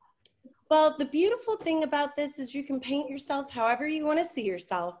close. Well, the beautiful thing about this is you can paint yourself however you want to see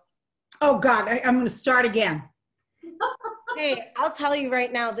yourself. Oh God, I'm going to start again. Hey, I'll tell you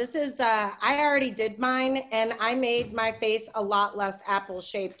right now, this is, I already did mine and I made my face a lot less apple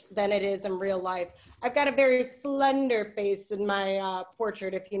shaped than it is in real life. I've got a very slender face in my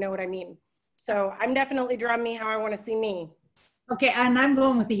portrait, if you know what I mean. So I'm definitely drawing me how I want to see me. Okay, and I'm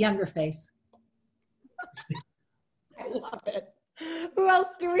going with the younger face. I love it. Who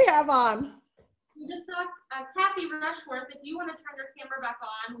else do we have on? We just saw Kathy Rushworth. If you want to turn your camera back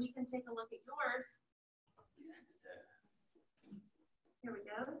on, we can take a look at yours. Here we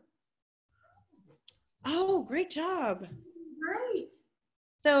go. Oh, great job. Great.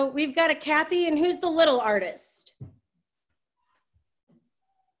 So we've got a Kathy, and who's the little artist?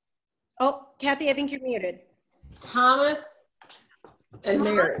 Oh, Kathy, I think you're muted. Thomas and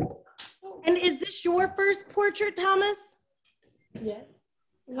Mary. And is this your first portrait, Thomas? Yes.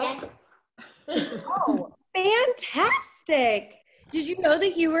 Yes. Oh, fantastic. Did you know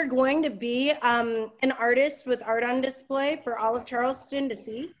that you were going to be an artist with art on display for all of Charleston to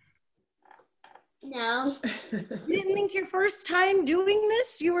see? No. You didn't think your first time doing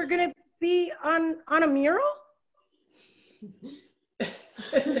this, you were going to be on a mural?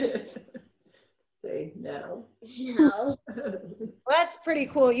 Say no. No. Well, that's pretty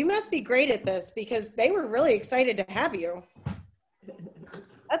cool. You must be great at this because they were really excited to have you.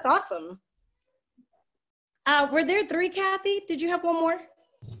 That's awesome. Were there 3, Kathy? Did you have one more?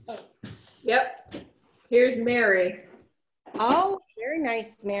 Yep. Here's Mary. Oh, very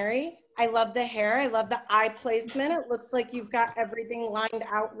nice, Mary. I love the hair. I love the eye placement. It looks like you've got everything lined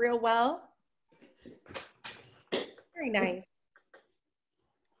out real well. Very nice.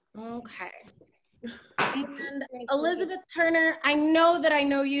 Okay. And Elizabeth Turner, I know that I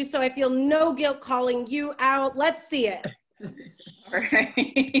know you, so I feel no guilt calling you out. Let's see it. All right.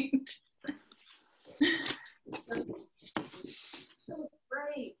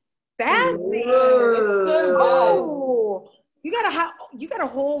 Great. Sassy. Whoa. Oh, you got a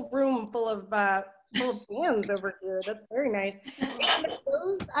whole room full of bands over here. That's very nice.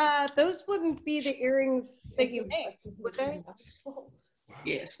 And those wouldn't be the earrings that you make, would they?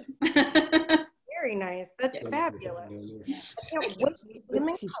 Yes. Very nice. That's fabulous. I can't wait to see them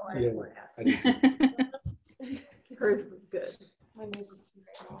in color. Hers was good.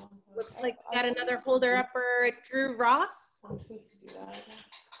 Looks like we got another holder upper, Drew Ross. I'm supposed to do that.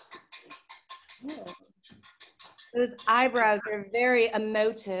 Oh. Those eyebrows are very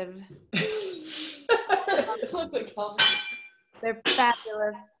emotive. They're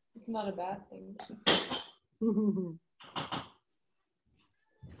fabulous. It's not a bad thing.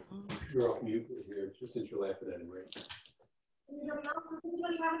 You're off mute here, just since you're laughing anyway. Anybody else? Does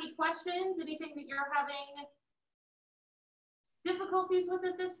anybody have any questions? Anything that you're having difficulties with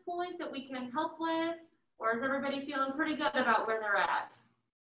at this point that we can help with? Or is everybody feeling pretty good about where they're at?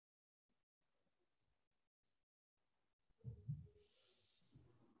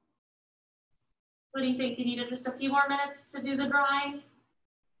 What do you think? You needed just a few more minutes to do the drawing?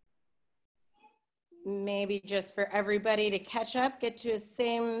 Maybe just for everybody to catch up, get to a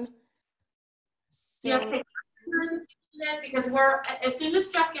same. Yes, because as soon as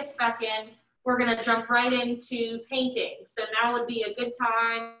Jeff gets back in, we're going to jump right into painting. So now would be a good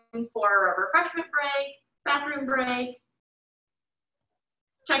time for a refreshment break, bathroom break.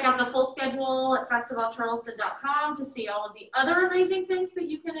 Check out the full schedule at FestivFALLCharleston.com to see all of the other amazing things that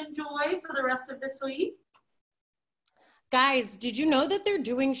you can enjoy for the rest of this week. Guys, did you know that they're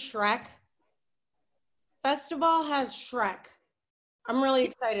doing Shrek? Festival has Shrek. I'm really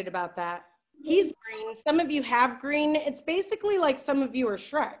excited about that. He's green. Some of you have green. It's basically like some of you are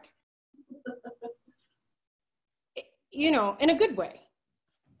Shrek. You know, in a good way.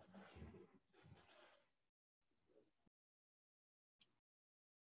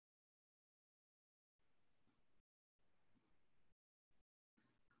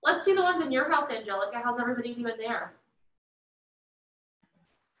 let's see the ones in your house, Angelica. How's everybody doing there?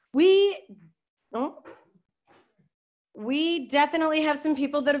 We definitely have some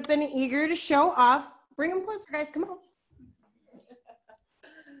people that have been eager to show off. Bring them closer, guys. Come on.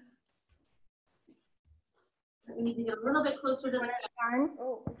 We need to get a little bit closer to the time.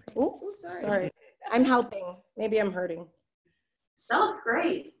 Oh, sorry. I'm helping. Maybe I'm hurting. That looks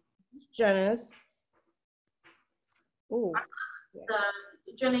great. Jenna's. Ooh.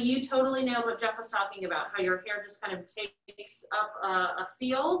 Jenna, you totally nailed what Jeff was talking about, how your hair just kind of takes up a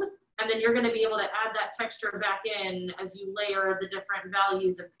field, and then you're going to be able to add that texture back in as you layer the different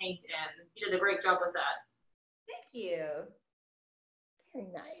values of paint in. You did a great job with that. Thank you. Very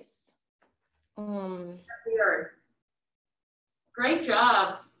nice. Weird. Great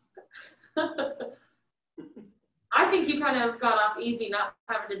job. I think you kind of got off easy not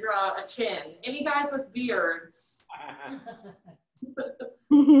having to draw a chin. Any guys with beards?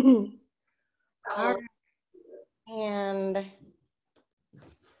 All right. And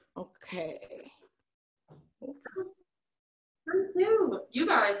okay. Me too. You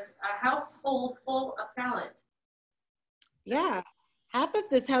guys, a household full of talent. Yeah. Half of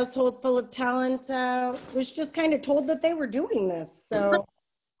this household full of talent was just kind of told that they were doing this. So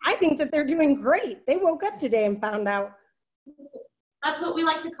I think that they're doing great. They woke up today and found out. That's what we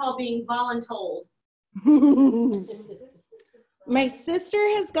like to call being voluntold. My sister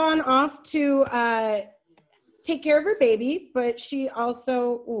has gone off to take care of her baby, but she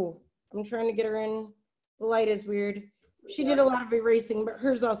also, I'm trying to get her in. The light is weird. She did a lot of erasing, but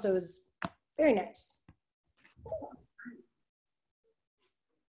hers also is very nice.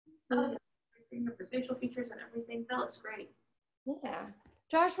 The facial features and everything, that looks great. Yeah.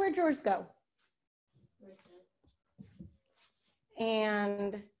 Josh, where'd yours go?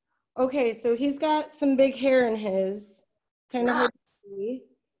 And okay, so he's got some big hair in his. Kind of hard to see.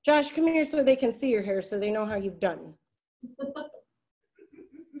 Josh, come here so they can see your hair so they know how you've done.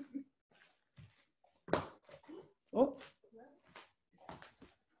 Oh.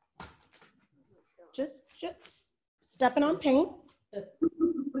 Just stepping on paint.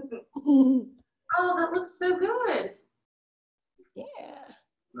 Oh, that looks so good. Yeah.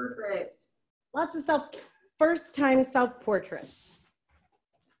 Perfect. Lots of first-time self-portraits.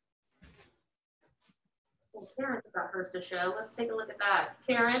 Well, Karen's got hers to show. Let's take a look at that.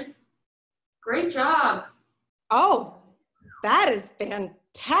 Karen, great job. Oh, that is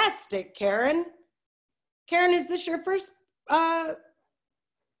fantastic, Karen. Karen, is this your first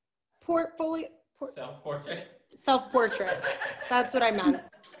portfolio? Self-portrait? Self-portrait. That's what I meant.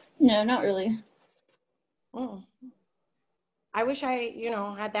 No, not really. Oh. I wish I,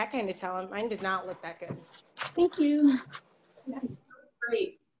 had that kind of talent. Mine did not look that good. Thank you. Yes,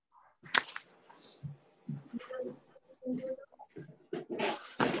 great.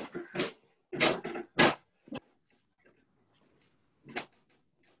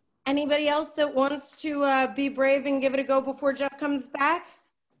 Anybody else that wants to be brave and give it a go before Jeff comes back?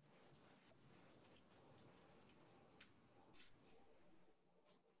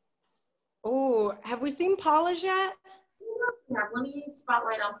 Oh, have we seen Paula's yet? Yeah, let me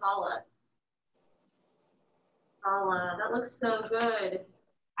spotlight on Paula. Paula, that looks so good.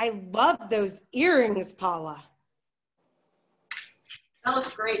 I love those earrings, Paula. That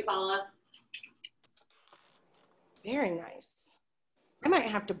looks great, Paula. Very nice. I might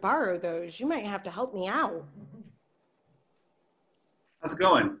have to borrow those. You might have to help me out. How's it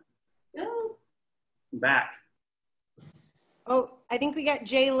going? Good. I'm back. Oh, I think we got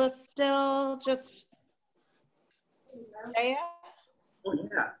Jayla still. Just Jaya? Oh,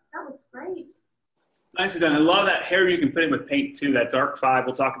 yeah. That looks great. Nicely done. I love that hair you can put in with paint, too. That dark 5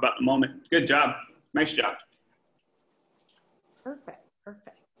 we'll talk about in a moment. Good job. Nice job. Perfect.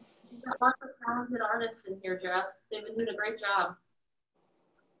 Perfect. You've got lots of talented artists in here, Jeff. They've been doing a great job.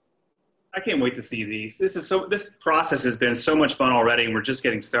 I can't wait to see these. This process has been so much fun already, and we're just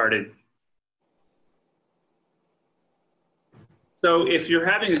getting started. So if you're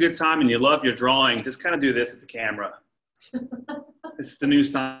having a good time and you love your drawing, just kind of do this at the camera. This is the new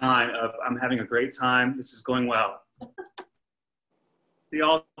sign of I'm having a great time. This is going well. See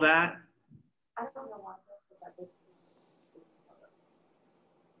all that? I don't know why.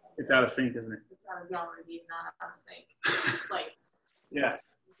 It's out of sync, isn't it? It's out of gallery, not out of sync. Like, Yeah.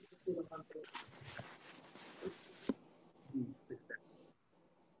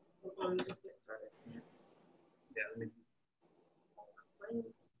 before we just get started. Yeah, let me.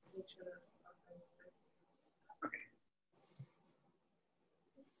 Make sure they're Okay.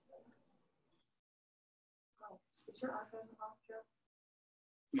 Oh, is your iPhone off, Joe?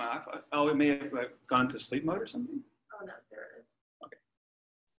 My iPhone. Oh, it may have gone to sleep mode or something. Oh no, there it is. Okay.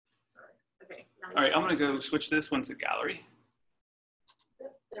 All right, I'm gonna go switch this one to gallery.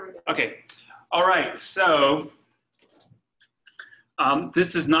 There we go. Okay, all right, so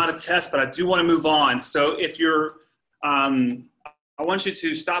this is not a test, but I do wanna move on. So if you're, I want you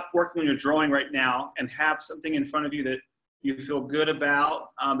to stop working on your drawing right now and have something in front of you that you feel good about,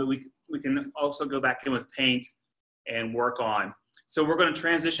 that we can also go back in with paint and work on. So we're gonna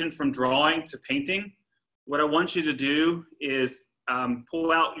transition from drawing to painting. What I want you to do is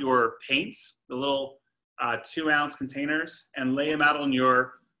pull out your paints, the little 2-ounce containers, and lay them out on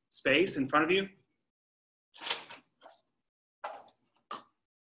your space in front of you.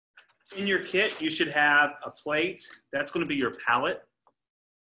 In your kit, you should have a plate. That's gonna be your palette.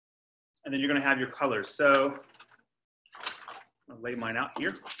 And then you're gonna have your colors. So I'll lay mine out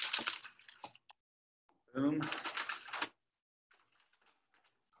here. Boom.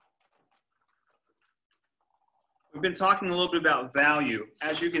 We've been talking a little bit about value.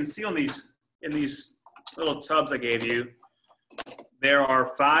 As you can see on in these little tubs I gave you, there are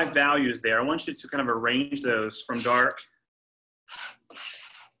 5 values there. I want you to kind of arrange those from dark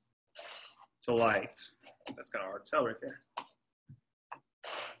to light. That's kind of hard to tell right there.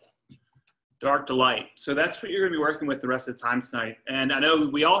 Dark to light. So that's what you're gonna be working with the rest of the time tonight. And I know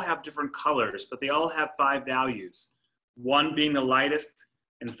we all have different colors, but they all have 5 values. 1 being the lightest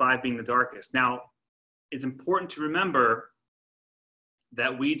and 5 being the darkest. Now, it's important to remember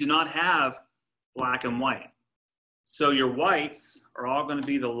that we do not have black and white. So your whites are all gonna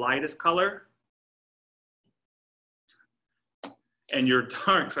be the lightest color, and your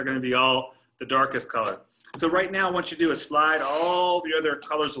darks are gonna be all the darkest color. So right now, what you do is slide all the other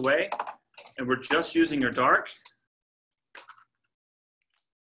colors away, and we're just using your dark.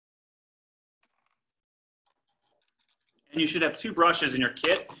 And you should have 2 brushes in your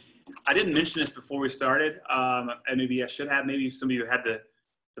kit. I didn't mention this before we started, and maybe I should have. Maybe some of you had the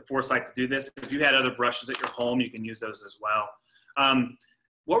foresight to do this. If you had other brushes at your home, you can use those as well.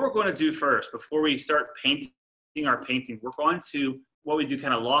 What we're going to do first, before we start painting our painting, we're going to, what we do,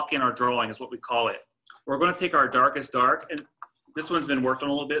 kind of lock in our drawing is what we call it. We're going to take our darkest dark, and this one's been worked on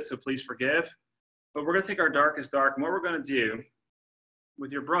a little bit, so please forgive. But we're going to take our darkest dark, and what we're going to do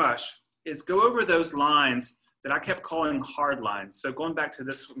with your brush is go over those lines that I kept calling hard lines. So going back to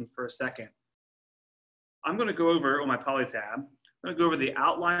this one for a second, I'm going to go over on my poly tab. I'm going to go over the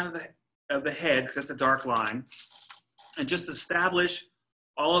outline of the head, because that's a dark line, and just establish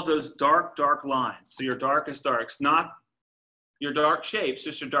all of those dark, dark lines. So your darkest darks, not your dark shapes,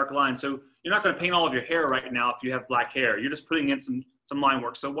 just your dark lines. So you're not going to paint all of your hair right now if you have black hair. You're just putting in some line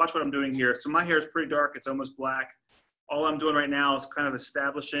work. So watch what I'm doing here. So my hair is pretty dark. It's almost black. All I'm doing right now is kind of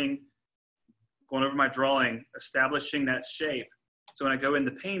establishing, going over my drawing, establishing that shape. So when I go in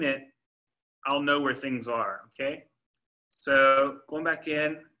to paint it, I'll know where things are, okay? So going back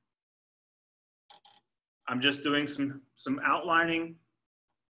in, I'm just doing some outlining,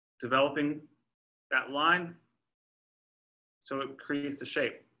 developing that line so it creates the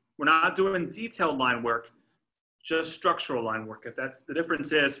shape. We're not doing detailed line work, just structural line work. If that's the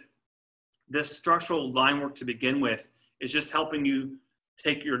difference is, this structural line work to begin with is just helping you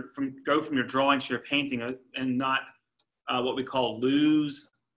take go from your drawing to your painting and not what we call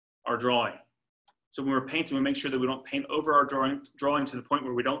lose our drawing. So when we're painting, we make sure that we don't paint over our drawing to the point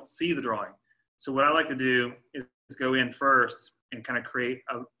where we don't see the drawing. So what I like to do is go in first and kind of create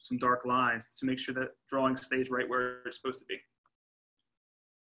some dark lines to make sure that drawing stays right where it's supposed to be.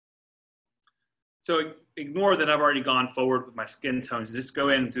 So ignore that I've already gone forward with my skin tones. Just go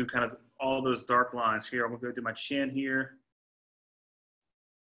in and do kind of all those dark lines here. I'm gonna go do my chin here.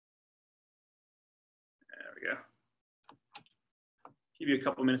 There we go. Give you a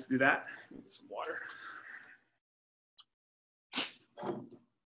couple minutes to do that. Get some water.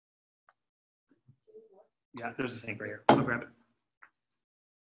 Yeah, there's a sink right here. I'll grab it.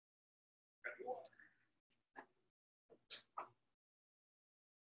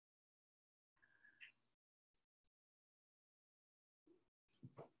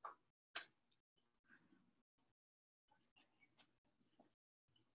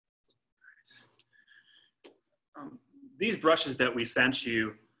 These brushes that we sent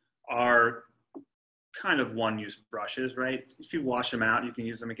you are kind of one-use brushes, right? If you wash them out, you can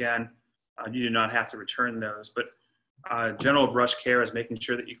use them again. You do not have to return those, but general brush care is making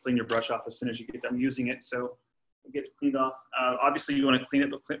sure that you clean your brush off as soon as you get done using it so it gets cleaned off. Obviously, you want to clean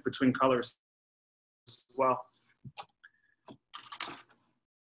it between colors as well.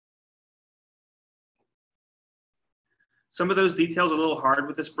 Some of those details are a little hard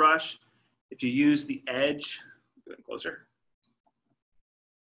with this brush. If you use the edge, go closer.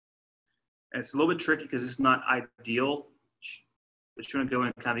 And it's a little bit tricky because it's not ideal, but you want to go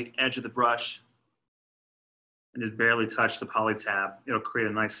in kind of the edge of the brush and just barely touch the poly tab, it'll create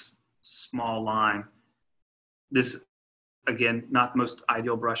a nice small line. This, again, not the most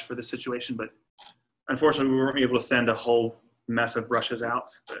ideal brush for this situation, but unfortunately we weren't able to send a whole mess of brushes out.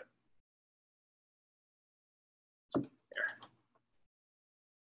 But there.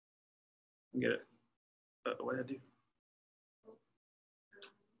 Get it. What did I do?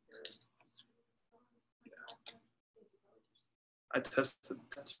 I touched the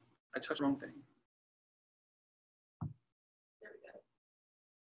wrong thing. There we go.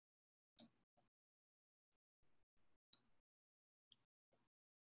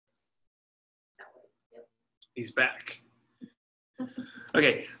 That way. Yep. He's back.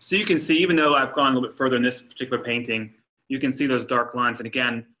 Okay, so you can see, even though I've gone a little bit further in this particular painting, you can see those dark lines. And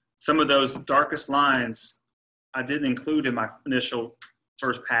again, some of those darkest lines I didn't include in my initial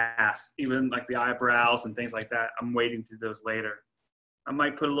first pass, even like the eyebrows and things like that. I'm waiting to do those later. I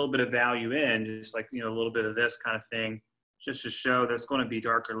might put a little bit of value in, just like, you know, a little bit of this kind of thing, just to show that it's going to be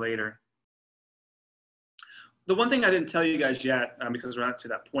darker later. The one thing I didn't tell you guys yet, because we're not to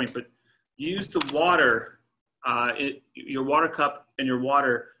that point, but use the water, your water cup and your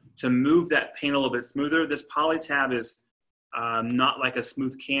water to move that paint a little bit smoother. This poly tab is not like a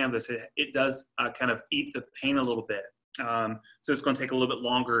smooth canvas. It does kind of eat the paint a little bit. So it's going to take a little bit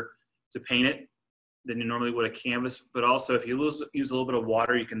longer to paint it than you normally would a canvas. But also, if you use a little bit of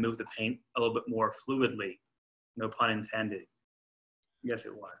water, you can move the paint a little bit more fluidly. No pun intended. Yes,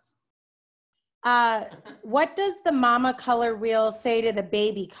 it was. What does the mama color wheel say to the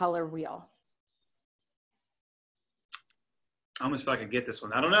baby color wheel? I almost feel like I could get this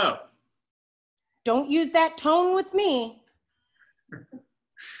one. I don't know. Don't use that tone with me.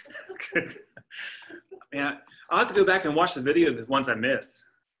 Yeah, I'll have to go back and watch the video of the ones I missed.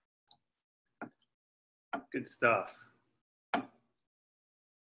 Good stuff.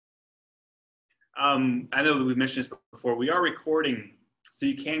 I know that we've mentioned this before. We are recording, so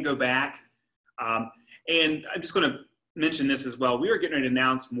you can go back. And I'm just going to mention this as well. We are getting ready to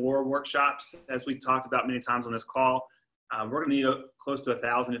announce more workshops, as we talked about many times on this call. We're going to need close to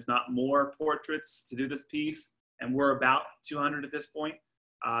 1,000, if not more, portraits to do this piece. And we're about 200 at this point.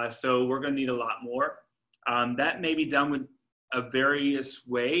 So we're going to need a lot more. That may be done with through various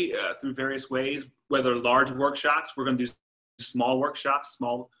ways, whether large workshops. We're going to do small workshops,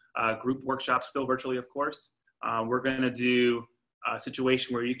 small group workshops, still virtually, of course. We're going to do a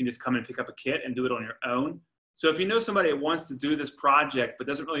situation where you can just come and pick up a kit and do it on your own. So if you know somebody that wants to do this project but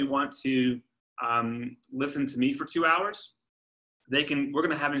doesn't really want to listen to me for 2 hours, we're going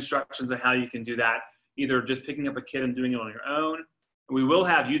to have instructions on how you can do that, either just picking up a kit and doing it on your own. We will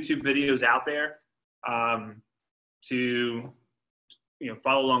have YouTube videos out there to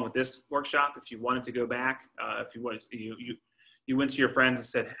follow along with this workshop if you wanted to go back. If you wanted, you went to your friends and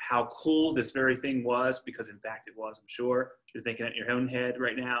said how cool this very thing was, because in fact it was, I'm sure. You're thinking in your own head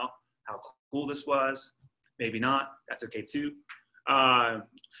right now how cool this was. Maybe not. That's okay too.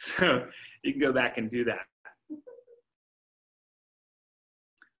 So you can go back and do that.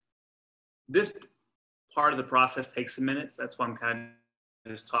 This part of the process takes some minutes. That's why I'm kind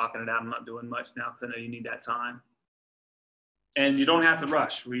of just talking it out. I'm not doing much now because I know you need that time. And you don't have to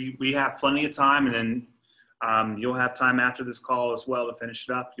rush. We have plenty of time, and then you'll have time after this call as well to finish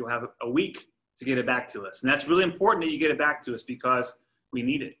it up. You'll have a week to get it back to us. And that's really important that you get it back to us, because we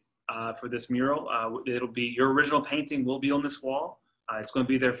need it for this mural. It'll be, your original painting will be on this wall. It's going to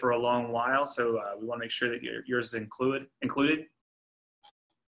be there for a long while, so we want to make sure that yours is included.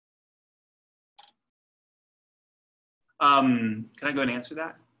 Can I go and answer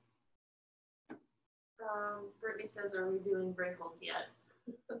that? Brittany says, are we doing wrinkles yet?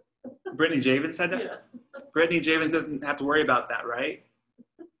 Brittany Javins said that? Yeah. Brittany Javins doesn't have to worry about that, right?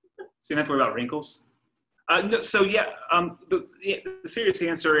 So you don't have to worry about wrinkles? No, so yeah, the serious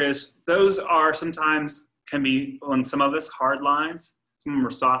answer is those are sometimes can be, on some of us, hard lines. Some of them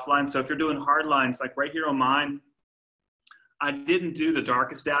are soft lines. So if you're doing hard lines, like right here on mine, I didn't do the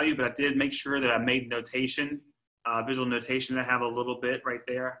darkest value, but I did make sure that I made notation, visual notation. I have a little bit right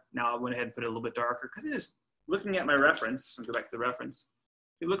there. Now I went ahead and put it a little bit darker, because it is, looking at my reference, I'll go back to the reference.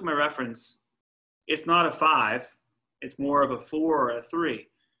 If you look at my reference, it's not a 5, it's more of a 4 or a 3.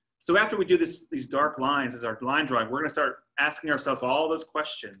 So after we do these dark lines as our line drawing, we're gonna start asking ourselves all those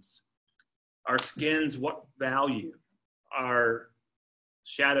questions. Our skins, what value? Our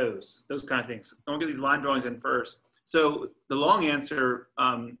shadows, those kind of things. I'm gonna get these line drawings in first. So the long answer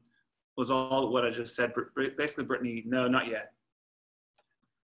was all what I just said. Basically, Brittany, no, not yet.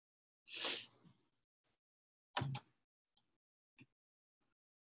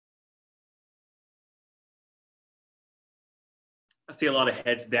 I see a lot of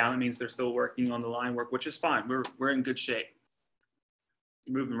heads down. It means they're still working on the line work, which is fine. We're in good shape.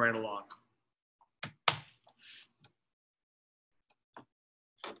 Moving right along.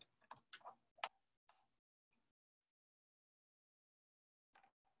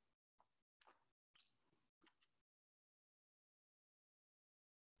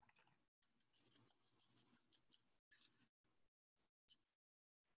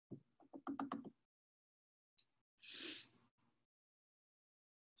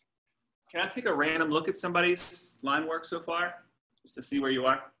 Can I take a random look at somebody's line work so far, just to see where you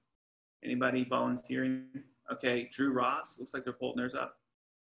are? Anybody volunteering? Okay, Drew Ross, looks like they're holding theirs up.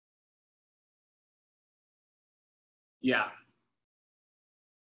 Yeah.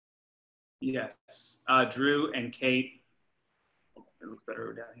 Yes, Drew and Kate. It looks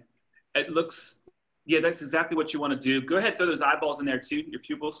better down here. It looks, yeah, that's exactly what you want to do. Go ahead, throw those eyeballs in there too, your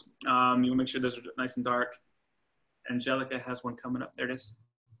pupils. You want to make sure those are nice and dark. Angelica has one coming up. There it is.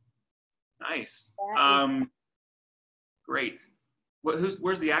 Nice. Great.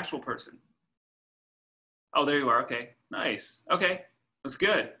 Where's the actual person? Oh, there you are. Okay. Nice. Okay. That's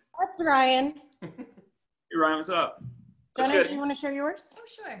good. That's Ryan. Hey, Ryan, what's up? That's Jenna, good. do you want to share yours? Oh,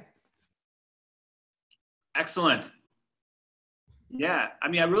 sure. Excellent. Yeah. I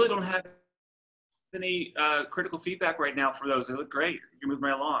mean, I really don't have any critical feedback right now for those. They look great. You're moving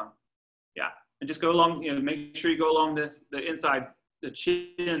right along. Yeah. And just go along, you know, make sure you go along the inside, the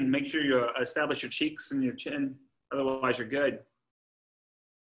chin, make sure you establish your cheeks and your chin. Otherwise, you're good.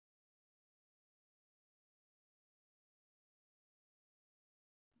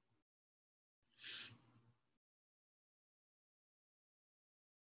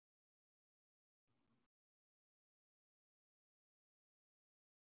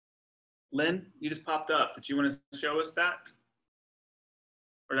 Lynn, you just popped up. Did you want to show us that?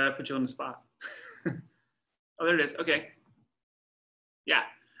 Or did I put you on the spot? Oh, there it is. Okay. Yeah.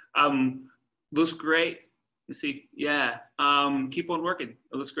 Looks great. Let's see. Yeah. Keep on working.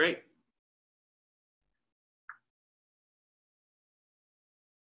 It looks great.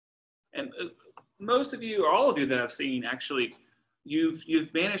 And most of you, or all of you that I've seen, actually,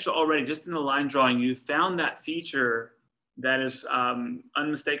 you've managed to already, just in the line drawing, you've found that feature that is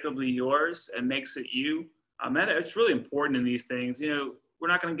unmistakably yours and makes it you. It's really important in these things. You know, we're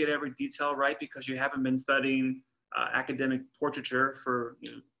not going to get every detail right because you haven't been studying academic portraiture for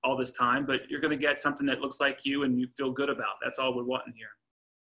all this time, but you're going to get something that looks like you and you feel good about. That's all we're wanting here.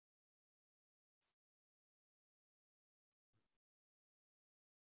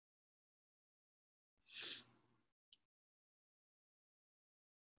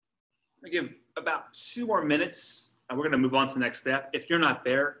 I'm going to give about 2 more minutes. We're going to move on to the next step. If you're not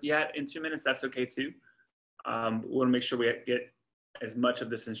there yet in 2 minutes, that's okay too. We want to make sure we get as much of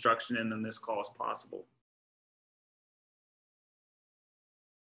this instruction in this call as possible.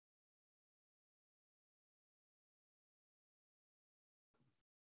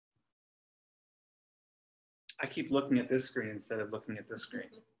 I keep looking at this screen instead of looking at this screen.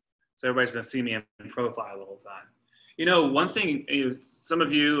 So everybody's going to see me in profile the whole time. You know, one thing, some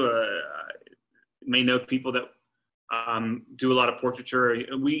of you may know people that do a lot of portraiture.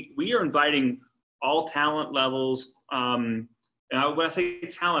 We are inviting all talent levels. And when I say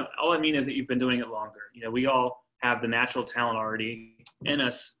talent, all I mean is that you've been doing it longer. You know, we all have the natural talent already in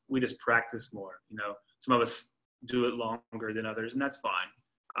us. We just practice more. You know, some of us do it longer than others, and that's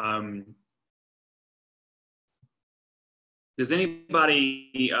fine. Does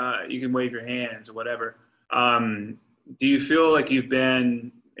anybody, you can wave your hands or whatever. Do you feel like you've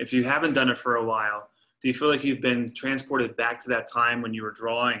been, if you haven't done it for a while, do you feel like you've been transported back to that time when you were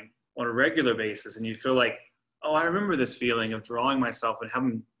drawing on a regular basis and you feel like, oh, I remember this feeling of drawing myself and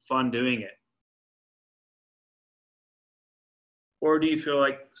having fun doing it? Or do you feel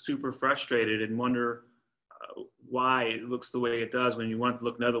like super frustrated and wonder why it looks the way it does when you want it to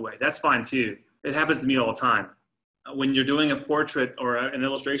look another way? That's fine too. It happens to me all the time. When you're doing a portrait or an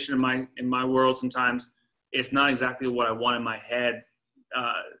illustration in my world, sometimes it's not exactly what I want in my head.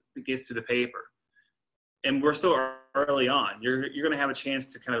 It gets to the paper. And we're still early on. You're going to have a chance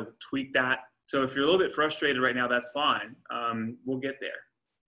to kind of tweak that. So if you're a little bit frustrated right now, that's fine. We'll get there.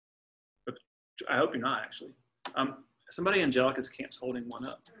 But I hope you're not, actually. Somebody, Angelica's camp's holding one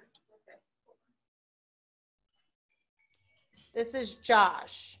up. This is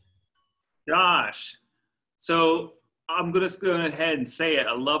Josh. Josh. So I'm going to go ahead and say it.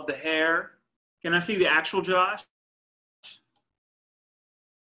 I love the hair. Can I see the actual Josh?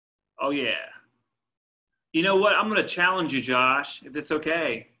 Oh, yeah. You know what? I'm going to challenge you, Josh, if it's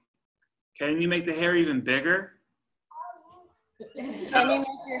okay. Can you make the hair even bigger? Can you make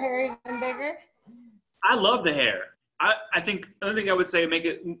your hair even bigger? I love the hair. I think the other thing I would say, make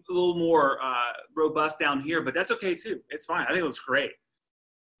it a little more robust down here, but that's okay too. It's fine. I think it looks great.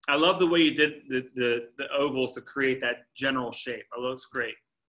 I love the way you did the ovals to create that general shape. It looks great.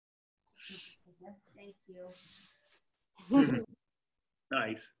 Thank you.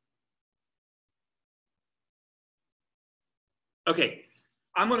 Nice. Okay,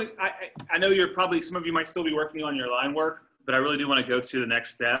 I know you're probably, some of you might still be working on your line work, but I really do want to go to the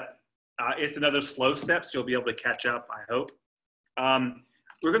next step. It's another slow step, so you'll be able to catch up, I hope.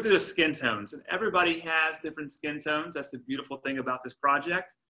 We're going to do the skin tones, and everybody has different skin tones. That's the beautiful thing about this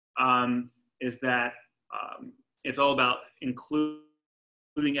project, is that it's all about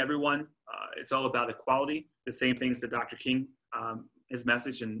including everyone. It's all about equality, the same things that Dr. King, his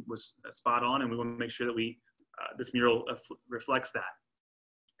message and was spot on, and we want to make sure that we, this mural reflects that.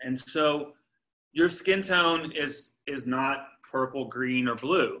 And so your skin tone is not purple, green, or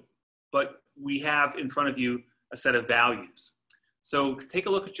blue, but we have in front of you a set of values. So take a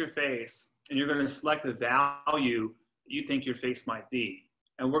look at your face, and you're going to select the value you think your face might be.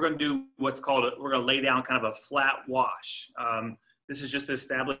 And we're going to do what's called, we're going to lay down kind of a flat wash. This is just to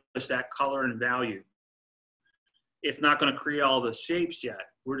establish that color and value. It's not going to create all the shapes yet.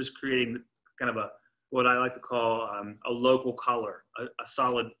 We're just creating kind of what I like to call a local color, a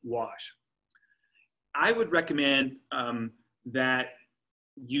solid wash. I would recommend that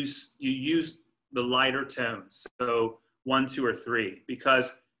you use the lighter tones, so 1, 2, or 3,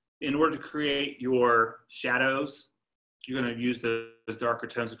 because in order to create your shadows, you're going to use those darker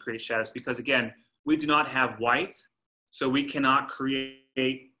tones to create shadows, because again, we do not have white, so we cannot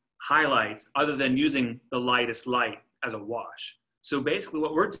create highlights other than using the lightest light as a wash. So basically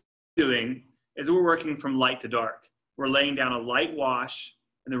what we're doing is we're working from light to dark. We're laying down a light wash,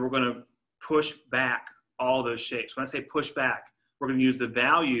 and then we're going to push back all those shapes. When I say push back, we're going to use the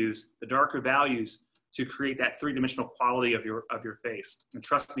values, the darker values, to create that three-dimensional quality of your face. And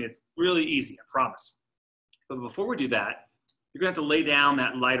trust me, it's really easy, I promise. But before we do that, you're going to have to lay down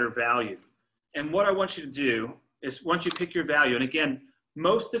that lighter value. And what I want you to do is, once you pick your value, and again,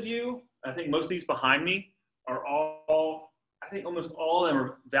 most of you, I think most of these behind me are all, I think almost all of them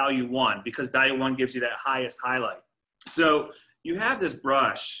are value 1, because value 1 gives you that highest highlight. So you have this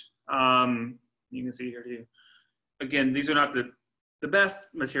brush, you can see here too. Again, these are not the best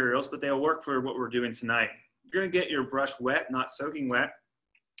materials, but they'll work for what we're doing tonight. You're gonna get your brush wet, not soaking wet.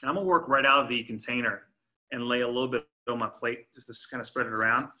 And I'm gonna work right out of the container and lay a little bit on my plate, just to kind of spread it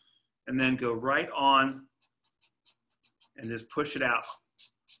around. And then go right on and just push it out.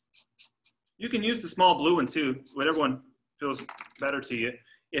 You can use the small blue one too, whatever one feels better to you.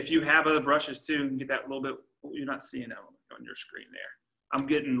 If you have other brushes too, you can get that little bit, you're not seeing that on your screen there. I'm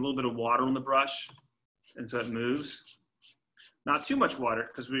getting a little bit of water on the brush, and so it moves. Not too much water,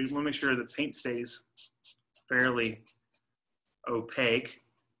 because we want to make sure the paint stays fairly opaque.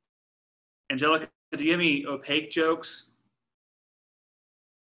 Angelica, do you have any opaque jokes?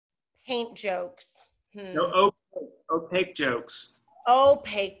 Paint jokes. No, opaque jokes.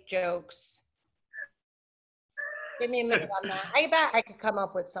 Opaque jokes. Give me a minute on that. I bet I could come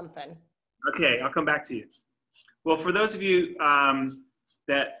up with something. Okay, I'll come back to you. Well, for those of you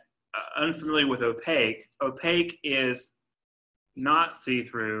that are unfamiliar with opaque, opaque is not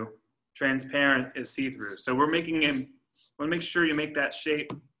see-through, transparent is see-through. So we're making him, want to make sure you make that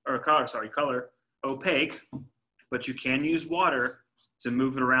shape, or color opaque, but you can use water to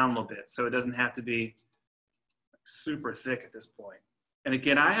move it around a little bit, so it doesn't have to be super thick at this point. And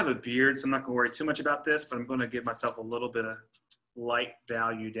again, I have a beard, so I'm not going to worry too much about this, but I'm going to give myself a little bit of light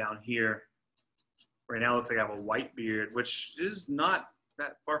value down here. Right now it looks like I have a white beard, which is not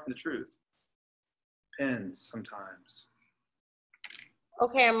that far from the truth. Depends sometimes.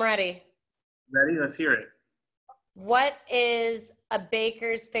 Okay, I'm ready. Ready? Let's hear it. What is a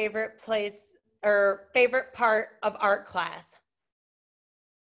baker's favorite place or favorite part of art class?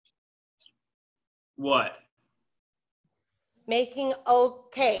 What? Making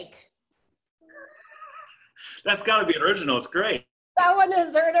oat cake. That's got to be original. It's great. That one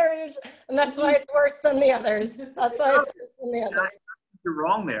is original, and that's why it's worse than the others. That's why it's worse than the others. You're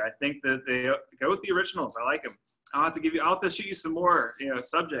wrong there. I think that they go with the originals. I like them. I'll have to shoot you some more,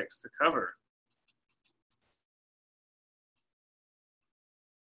 subjects to cover.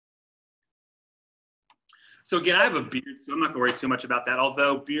 So again, I have a beard, so I'm not going to worry too much about that.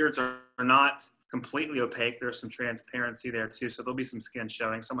 Although beards are not completely opaque, there's some transparency there too. So there'll be some skin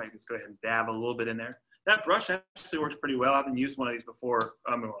showing. So I might just go ahead and dab a little bit in there. That brush actually works pretty well. I haven't used one of these before.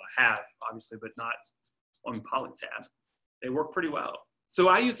 I have, obviously, but not on Polytab. They work pretty well. So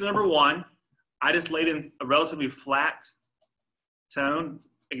I used the number 1. I just laid in a relatively flat tone,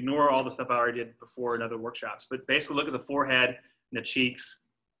 ignore all the stuff I already did before in other workshops, but basically look at the forehead and the cheeks.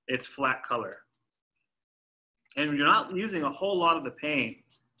 It's flat color. And you're not using a whole lot of the paint.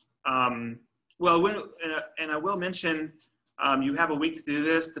 Well, and I will mention, you have a week to do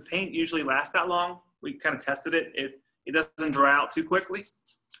this. The paint usually lasts that long. We kind of tested it. It doesn't dry out too quickly,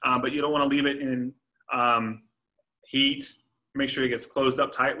 but you don't want to leave it in heat. Make sure it gets closed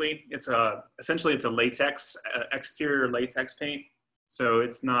up tightly. It's essentially it's a latex, exterior latex paint. So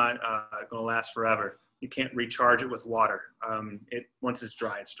it's not going to last forever. You can't recharge it with water. Once it's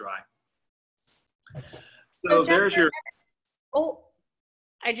dry, it's dry. So there's your. Oh,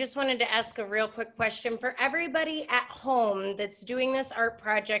 I just wanted to ask a real quick question for everybody at home that's doing this art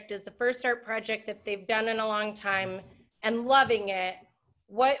project. Is the first art project that they've done in a long time and loving it.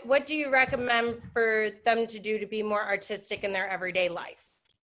 What do you recommend for them to do to be more artistic in their everyday life?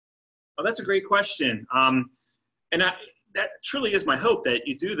 Oh, that's a great question. That truly is my hope, that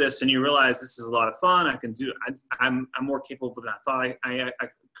you do this and you realize this is a lot of fun. I can do. I'm more capable than I thought I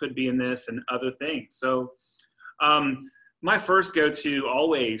could be in this and other things. So. My first go-to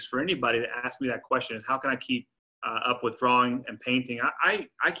always for anybody that asks me that question is, how can I keep up with drawing and painting? I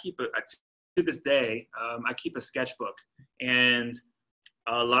keep to this day, I keep a sketchbook, and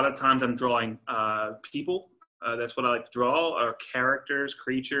a lot of times I'm drawing people. That's what I like to draw, or characters,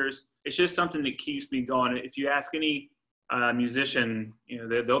 creatures. It's just something that keeps me going. If you ask any musician,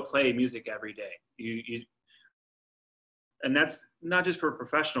 they'll play music every day. And that's not just for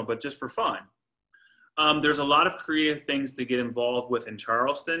professional, but just for fun. There's a lot of creative things to get involved with in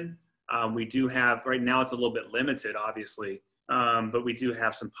Charleston. We do have, right now it's a little bit limited, obviously, but we do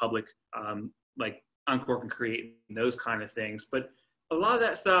have some public, like Uncork and Create and those kind of things. But a lot of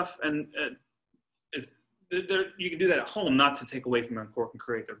that stuff, and you can do that at home, not to take away from Uncork and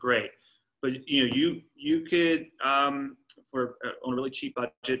Create, they're great. But you could, on a really cheap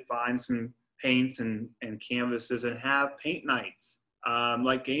budget, find some paints and canvases and have paint nights.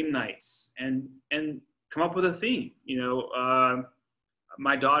 Like game nights, and come up with a theme.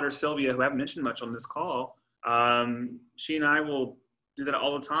 My daughter Sylvia, who I haven't mentioned much on this call, she and I will do that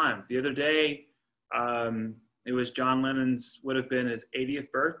all the time. The other day, it was John Lennon's, would have been his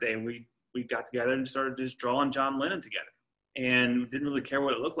 80th birthday, and we got together and started just drawing John Lennon together, and didn't really care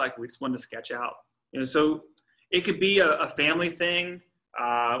what it looked like. We just wanted to sketch out. So it could be a family thing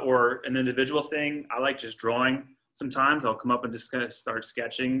or an individual thing. I like just drawing. Sometimes I'll come up and just kind of start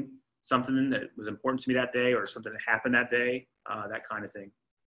sketching something that was important to me that day, or something that happened that day, that kind of thing.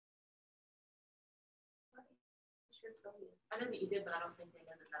 I know that you did, but I don't think they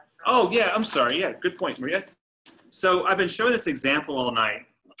know that that's right. Oh, yeah, I'm sorry. Yeah, good point, Maria. So I've been showing this example all night,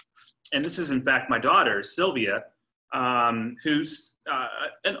 and this is, in fact, my daughter, Sylvia, who's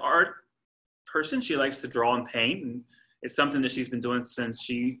an art person. She likes to draw and paint, and it's something that she's been doing since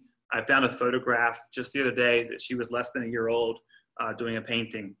I found a photograph just the other day that she was less than a year old doing a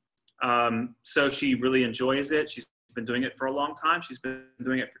painting. So she really enjoys it. She's been doing it for a long time. She's been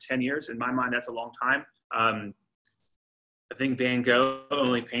doing it for 10 years. In my mind, that's a long time. I think Van Gogh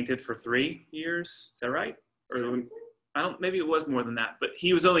only painted for 3 years. Is that right? Or maybe it was more than that, but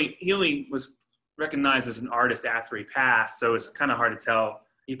he only was recognized as an artist after he passed. So it's kind of hard to tell.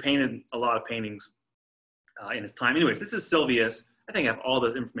 He painted a lot of paintings in his time. Anyways, this is Sylvia's. I think I have all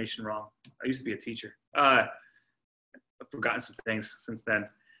the information wrong. I used to be a teacher. I've forgotten some things since then.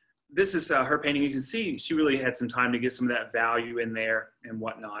 This is her painting. You can see she really had some time to get some of that value in there and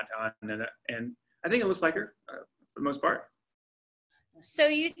whatnot. And I think it looks like her for the most part. So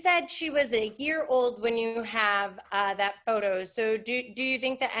you said she was a year old when you have that photo. So do you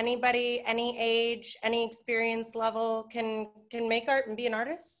think that anybody, any age, any experience level can make art and be an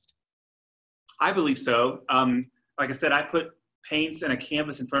artist? I believe so. Like I said, I put paints and a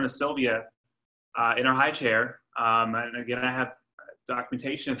canvas in front of Sylvia in her high chair. And again, I have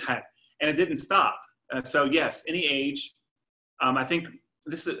documentation of that, and it didn't stop. So yes, any age. I think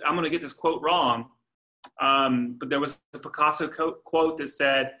I'm going to get this quote wrong, but there was a Picasso quote that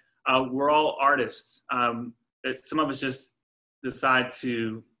said, we're all artists. Some of us just decide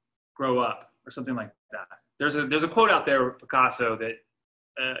to grow up, or something like that. There's a quote out there with Picasso that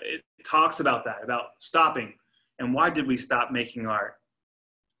it talks about that, about stopping. And why did we stop making art?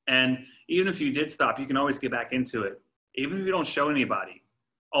 And even if you did stop, you can always get back into it, even if you don't show anybody.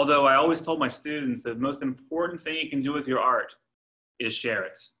 Although I always told my students the most important thing you can do with your art is share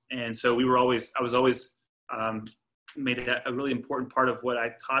it. And so I was always made it a really important part of what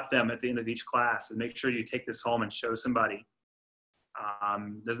I taught them at the end of each class, and make sure you take this home and show somebody.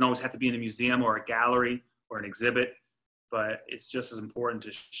 Doesn't always have to be in a museum or a gallery or an exhibit, but it's just as important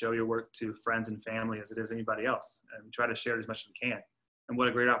to show your work to friends and family as it is anybody else, and try to share it as much as we can. and what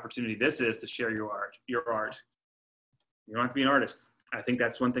a great opportunity this is to share your art. You don't have to be an artist. I think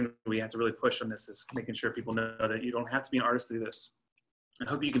that's one thing we have to really push on this, is making sure people know that you don't have to be an artist to do this. I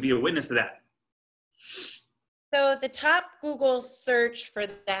hope you can be a witness to that. So the top Google search for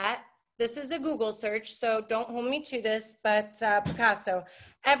that, this is a Google search, so don't hold me to this, but Picasso.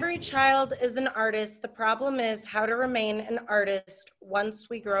 Every child is an artist. The problem is how to remain an artist once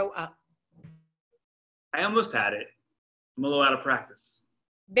we grow up. I almost had it. I'm a little out of practice.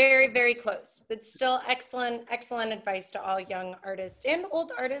 Very, very close, but still excellent, excellent advice to all young artists and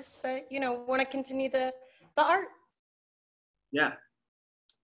old artists that, you know, want to continue the art. Yeah.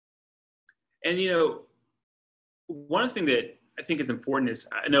 And, you know, one thing that I think is important is,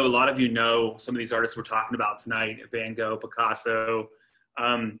 I know a lot of you know some of these artists we're talking about tonight, Van Gogh, Picasso.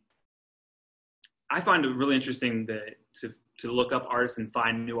 I find it really interesting to look up artists and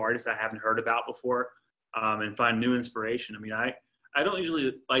find new artists I haven't heard about before, and find new inspiration. I mean, I don't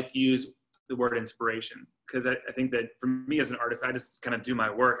usually like to use the word inspiration, because I think that for me as an artist, I just kind of do my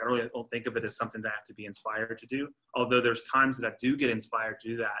work. I really don't think of it as something that I have to be inspired to do, although there's times that I do get inspired to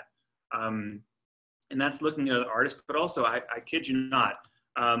do that. And that's looking at other artists, but also, I kid you not,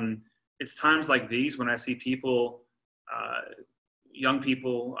 it's times like these when I see people, young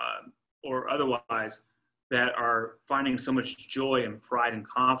people or otherwise, that are finding so much joy and pride and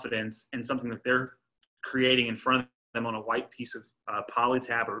confidence in something that they're creating in front of them on a white piece of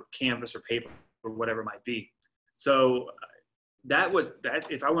polytab or canvas or paper or whatever it might be. So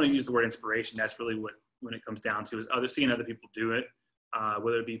if I want to use the word inspiration, that's really what when it comes down to, is seeing other people do it,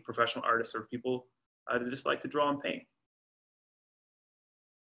 whether it be professional artists or people that just like to draw and paint.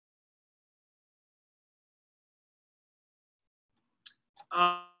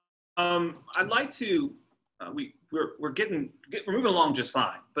 I'd like to, we're moving along just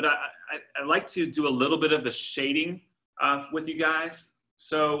fine, but I'd like to do a little bit of the shading with you guys.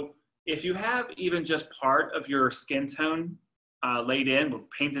 So if you have even just part of your skin tone laid in or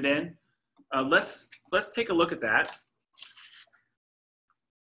painted in, let's take a look at that.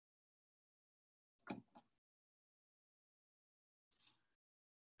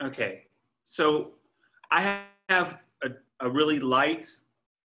 Okay, so I have a really light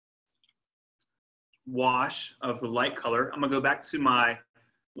wash of the light color. I'm gonna go back to my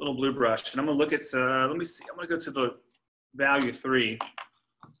little blue brush and I'm gonna look at, let me see, I'm gonna go to the value 3.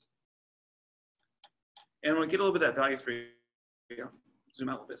 And I'm gonna get a little bit of that value 3. Zoom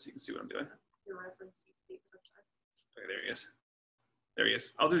out a little bit so you can see what I'm doing. Okay, there he is. There he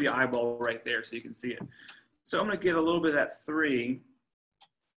is. I'll do the eyeball right there so you can see it. So I'm gonna get a little bit of that 3.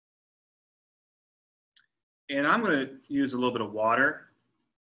 And I'm gonna use a little bit of water.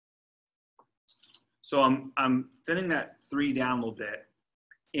 So I'm thinning that 3 down a little bit.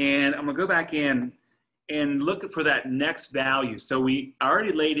 And I'm gonna go back in and look for that next value. So I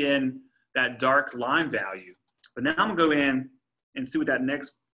already laid in that dark line value, but now I'm gonna go in and see what that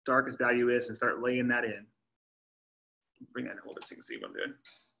next darkest value is and start laying that in. Bring that in a little bit so you can see what I'm doing.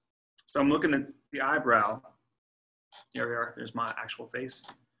 So I'm looking at the eyebrow. Here we are, there's my actual face.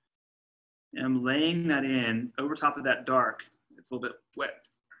 And I'm laying that in over top of that dark. It's a little bit wet, a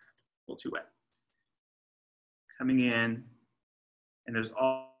little too wet. Coming in, and there's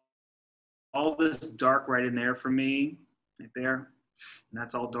all this dark right in there for me, right there, and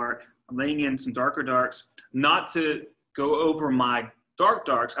that's all dark. I'm laying in some darker darks, not to go over my dark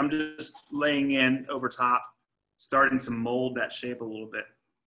darks, I'm just laying in over top, starting to mold that shape a little bit.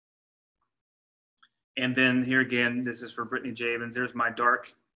 And then here again, this is for Brittany Javins. There's my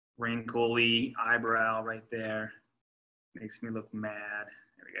dark, wrinkly eyebrow right there. Makes me look mad.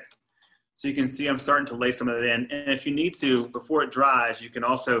 There we go. So you can see I'm starting to lay some of it in. And if you need to, before it dries, you can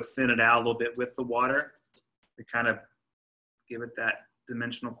also thin it out a little bit with the water to kind of give it that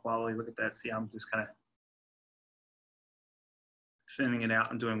dimensional quality. Look at that. See, I'm just kind of thinning it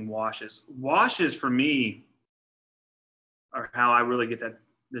out and doing washes. Washes for me are how I really get that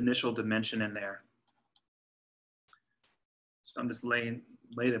the initial dimension in there. So I'm just lay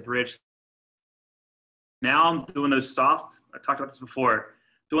the bridge. Now I'm doing those soft, I talked about this before,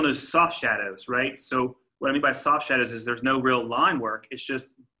 doing those soft shadows, right? So what I mean by soft shadows is there's no real line work. It's just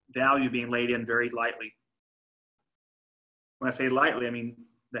value being laid in very lightly. When I say lightly, I mean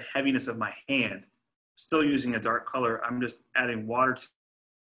the heaviness of my hand. Still using a dark color, I'm just adding water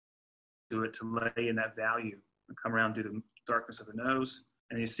to it to lay in that value. And come around, do the darkness of the nose.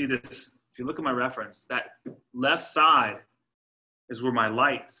 And you see this, if you look at my reference, that left side is where my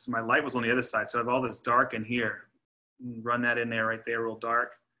light was on the other side. So I have all this dark in here. Run that in there right there, real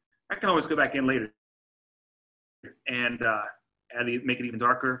dark. I can always go back in later and make it even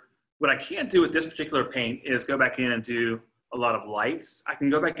darker. What I can't do with this particular paint is go back in and do a lot of lights, I can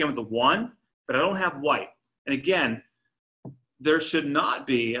go back in with the 1, but I don't have white. And again, there should not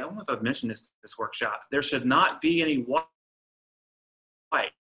be, I don't know if I've mentioned this workshop, there should not be any white.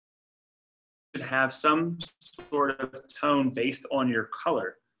 You should have some sort of tone based on your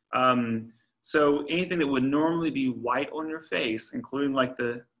color. So anything that would normally be white on your face, including like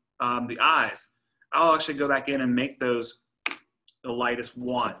the eyes, I'll actually go back in and make those the lightest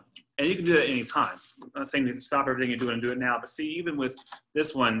 1. And you can do that any time. I'm not saying to stop everything you're doing and do it now, but see, even with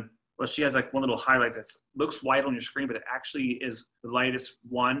this one, well, she has like one little highlight that looks white on your screen, but it actually is the lightest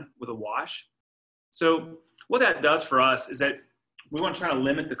 1 with a wash. So what that does for us is that we want to try to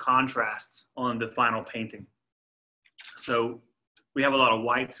limit the contrast on the final painting. So we have a lot of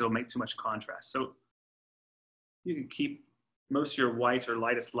whites, so it'll make too much contrast. So you can keep most of your whites or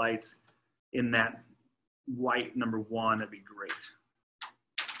lightest lights in that white number 1, that'd be great.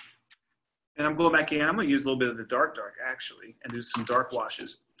 And I'm going back in, I'm gonna use a little bit of the dark actually, and do some dark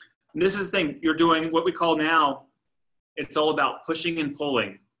washes. And this is the thing, you're doing what we call now, it's all about pushing and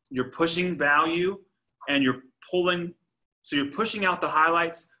pulling. You're pushing value and you're pulling, so you're pushing out the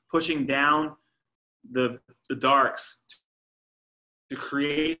highlights, pushing down the darks to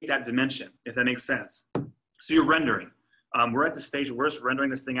create that dimension, if that makes sense. So you're rendering. We're at the stage where we're just rendering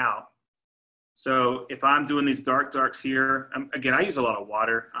this thing out. So if I'm doing these darks here, again, I use a lot of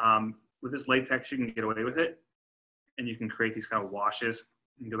water. With this latex, you can get away with it. And you can create these kind of washes.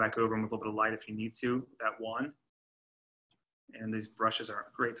 You can go back over them with a little bit of light if you need to, that 1. And these brushes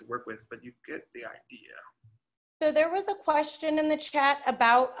aren't great to work with, but you get the idea. So there was a question in the chat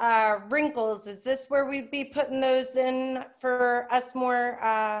about wrinkles. Is this where we'd be putting those in for us more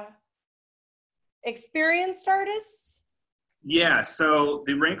experienced artists? Yeah, so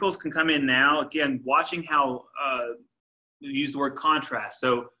the wrinkles can come in now. Again, watching how you use the word contrast.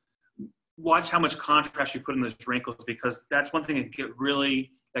 So watch how much contrast you put in those wrinkles, because that's one thing that could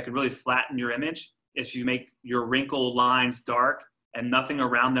really flatten your image. If you make your wrinkle lines dark and nothing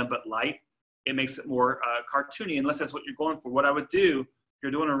around them but light, it makes it more cartoony, unless that's what you're going for. What I would do if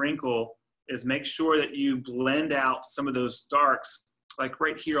you're doing a wrinkle is make sure that you blend out some of those darks, like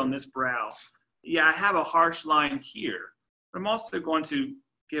right here on this brow. Yeah, I have a harsh line here, but I'm also going to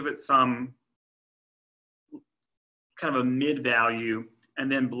give it some kind of a mid value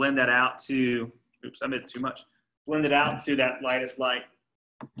and then blend that out to, oops, I made it too much. Blend it out to that lightest light.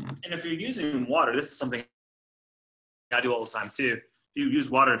 And if you're using water, this is something I do all the time too. If you use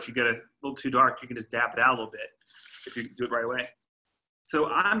water, if you get a little too dark, you can just dab it out a little bit if you do it right away. So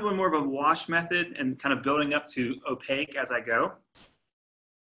I'm doing more of a wash method and kind of building up to opaque as I go.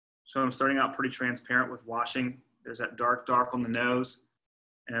 So I'm starting out pretty transparent with washing. There's that dark on the nose,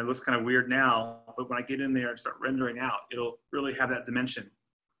 and it looks kind of weird now, but when I get in there and start rendering out, it'll really have that dimension.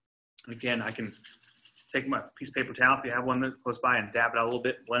 And again, I can take my piece of paper towel, if you have one close by, and dab it out a little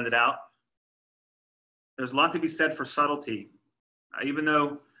bit, blend it out. There's a lot to be said for subtlety. Even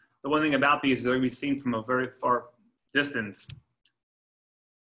though the one thing about these is they're going to be seen from a very far distance,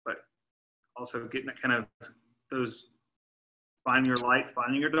 but also getting that kind of those, finding your light,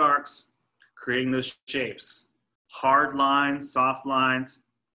 finding your darks, creating those shapes. Hard lines, soft lines,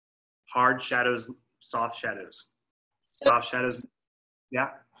 hard shadows, soft shadows. Soft shadows,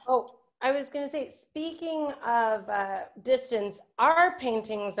 yeah? Oh, I was going to say, speaking of distance, our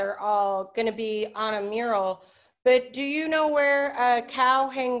paintings are all going to be on a mural, but do you know where Cow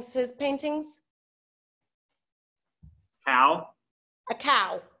hangs his paintings? Cow? A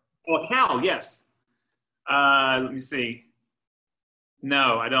cow. Oh, a cow, yes. Let me see.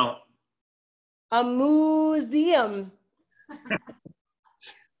 No, I don't. A museum.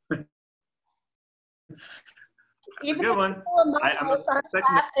 That's a good one.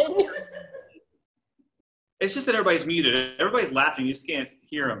 It's just that everybody's muted. Everybody's laughing. You just can't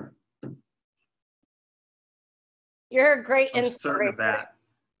hear them. You're a great I'm certain of that.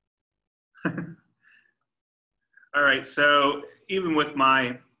 All right, so even with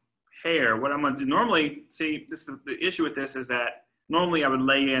my hair, what I'm going to do normally, see, this, the issue with this is that normally I would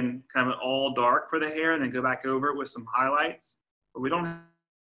lay in kind of all dark for the hair and then go back over it with some highlights, but we don't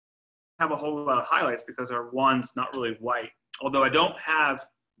have a whole lot of highlights because our one's not really white. Although I don't have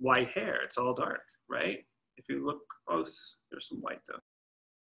white hair, it's all dark, right? If you look close, there's some white though.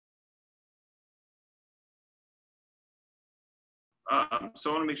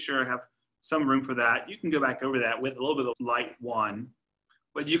 So I want to make sure I have some room for that. You can go back over that with a little bit of light one,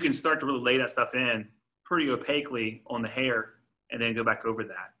 but you can start to really lay that stuff in pretty opaquely on the hair and then go back over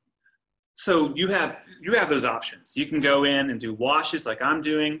that. So you have those options. You can go in and do washes like I'm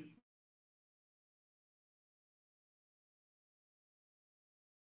doing.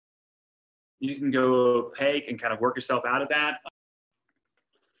 You can go opaque and kind of work yourself out of that.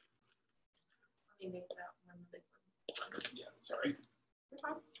 Let me make that one big one. Yeah, sorry. You're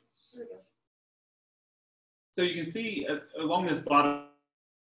fine. Here we go. So you can see along this bottom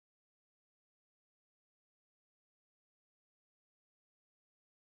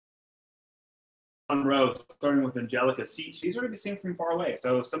row, starting with Angelica, these are going to be seen from far away.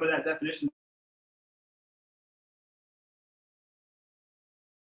 So some of that definition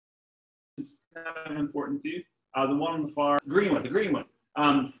is kind of important too. The one on the far, the green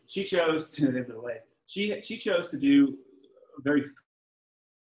one. She chose to she chose to do a very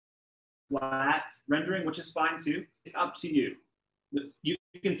flat rendering, which is fine too. It's up to you. You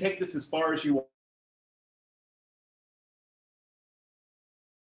can take this as far as you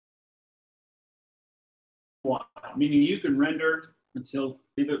want, meaning you can render until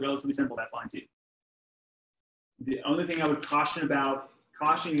leave it relatively simple. That's fine too. The only thing I would caution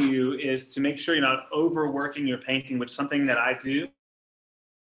you is to make sure you're not overworking your painting, which is something that I do.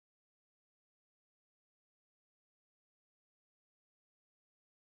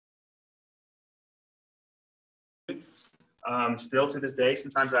 Still to this day,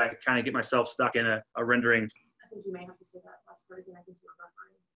 sometimes I kind of get myself stuck in a rendering. I think you may have to say that last part again. I think you were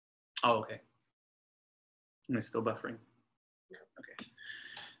buffering. Oh, okay. Am I still buffering? No. Okay.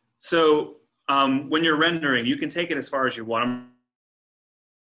 So when you're rendering, you can take it as far as you want.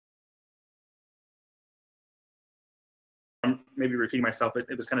 I'm maybe repeating myself, but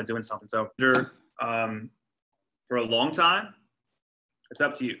it was kind of doing something. So for a long time, it's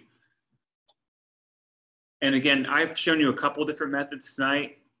up to you. And again, I've shown you a couple different methods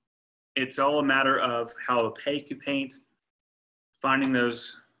tonight. It's all a matter of how opaque you paint, finding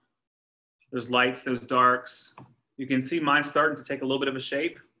those lights, those darks. You can see mine starting to take a little bit of a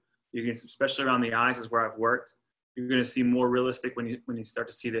shape. You can, especially around the eyes is where I've worked. You're going to see more realistic when you start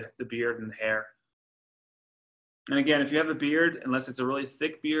to see the beard and the hair. And again, if you have a beard, unless it's a really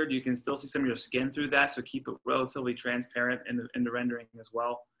thick beard, you can still see some of your skin through that. So keep it relatively transparent in the rendering as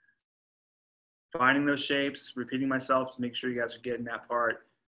well. Finding those shapes, repeating myself to make sure you guys are getting that part.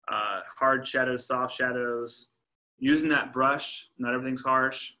 Hard shadows, soft shadows. Using that brush, not everything's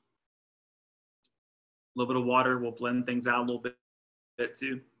harsh. A little bit of water will blend things out a little bit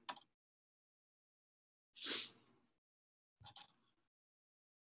too.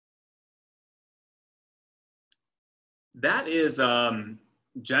 That is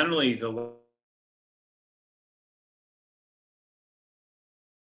generally the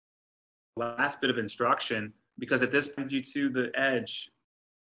last bit of instruction, because at this point you to the edge,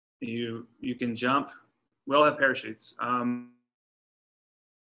 you can jump. We all have parachutes.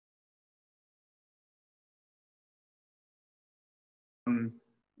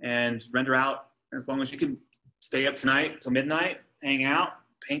 And render out as long as you can. Stay up tonight till midnight, hang out,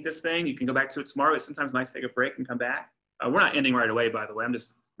 paint this thing. You can go back to it tomorrow. It's sometimes nice to take a break and come back. We're not ending right away, by the way. I'm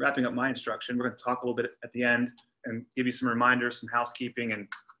just wrapping up my instruction. We're going to talk a little bit at the end and give you some reminders, some housekeeping, and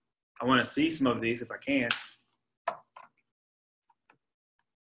I want to see some of these if I can.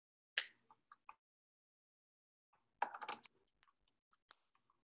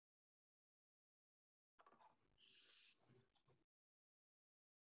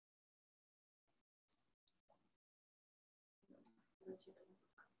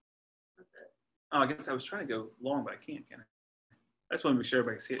 Oh, I guess I was trying to go long, but I can't, can I? I just want to make sure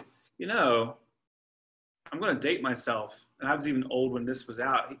everybody can see it. You know, I'm going to date myself, and I was even old when this was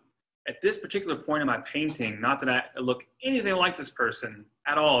out. At this particular point in my painting, not that I look anything like this person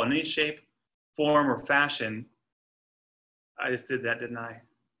at all, in any shape, form, or fashion. I just did that, didn't I?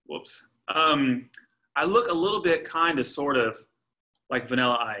 Whoops. I look a little bit kind of, sort of, like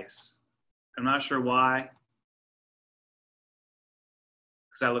Vanilla Ice. I'm not sure why,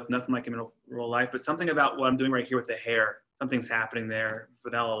 because I look nothing like him in real life, but something about what I'm doing right here with the hair, something's happening there.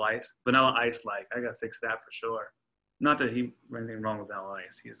 Vanilla Ice like. I gotta fix that for sure. Not that he anything wrong with Vanilla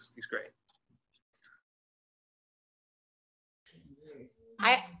Ice. He's great.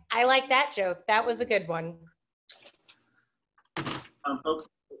 I like that joke. That was a good one. Folks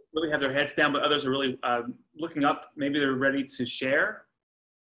really have their heads down, but others are really looking up. Maybe they're ready to share.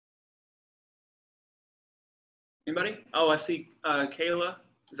 Anybody? Oh, I see Kayla.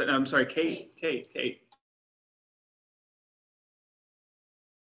 I'm sorry, Kate.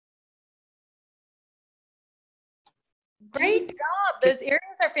 Great job. Those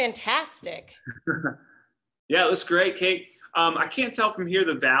earrings are fantastic. Yeah, it looks great, Kate. I can't tell from here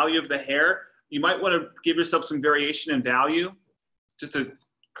the value of the hair. You might want to give yourself some variation in value just to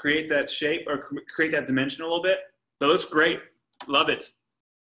create that shape or create that dimension a little bit. But it looks great. Love it.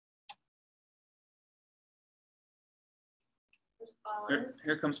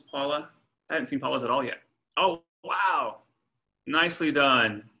 Here comes Paula. I haven't seen Paula's at all yet. Oh, wow. Nicely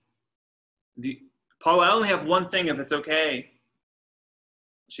done. Paula, I only have one thing if it's okay.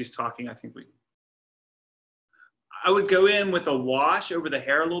 She's talking, I think I would go in with a wash over the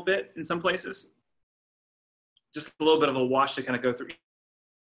hair a little bit in some places. Just a little bit of a wash to kind of go through.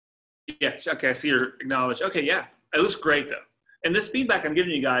 Yeah, okay, I see her acknowledge. Okay, yeah, it looks great though. And this feedback I'm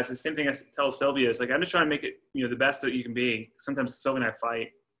giving you guys, the same thing I tell Sylvia, is like, I'm just trying to make it, the best that you can be. Sometimes Sylvia and I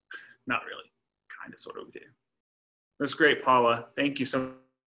fight. Not really, kind of, sort of, we do. That's great, Paula. Thank you so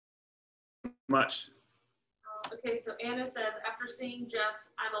much. Okay, so Anna says, after seeing Jeff's,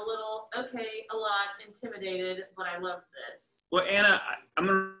 I'm a little, a lot intimidated, but I love this. Well, Anna, I'm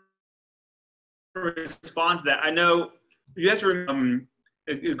going to respond to that. I know you have to remember,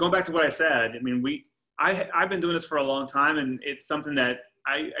 going back to what I said, I mean, I've been doing this for a long time, and it's something that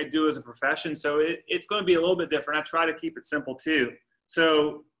I do as a profession, so it's going to be a little bit different. I try to keep it simple too.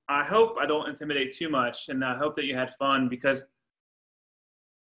 So I hope I don't intimidate too much, and I hope that you had fun, because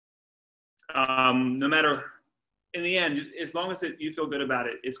no matter, in the end, as long as you feel good about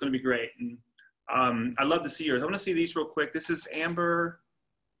it, it's going to be great. And I'd love to see yours. I want to see these real quick. This is Amber.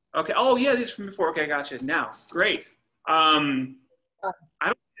 Okay. Oh, yeah, these from before. Okay, I got you. Now, great. I don't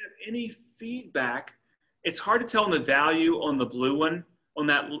have any feedback. It's hard to tell on the value on the blue one, on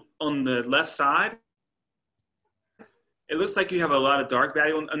the left side. It looks like you have a lot of dark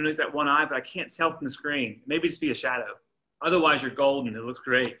value underneath that one eye, but I can't tell from the screen. Maybe just be a shadow. Otherwise, you're golden. It looks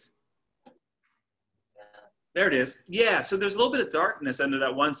great. There it is. Yeah, so there's a little bit of darkness under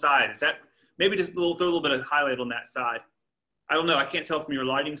that one side. Is that maybe just throw a little bit of highlight on that side? I don't know. I can't tell from your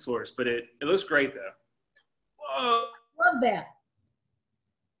lighting source, but it looks great though. Whoa. Love that.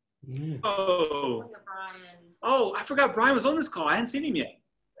 Oh. Oh, I forgot Brian was on this call. I hadn't seen him yet.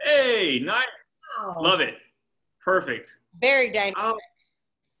 Hey, nice. Wow. Love it. Perfect. Very dynamic. Oh,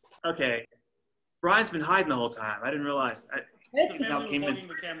 okay. Brian's been hiding the whole time. I didn't realize. The family was holding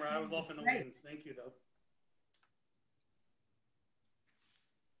the camera. I was off in the wings. Thank you, though.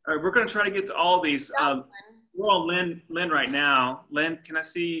 All right, we're going to try to get to all these. We're on Lynn right now. Lynn, can I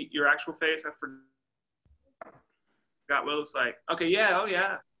see your actual face? I forgot what it looks like. Okay, yeah, oh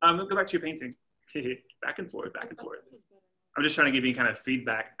yeah. We'll go back to your painting. Back and forth, back and forth. I'm just trying to give you kind of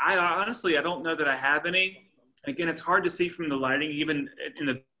feedback. Honestly, I don't know that I have any. Again, it's hard to see from the lighting. Even in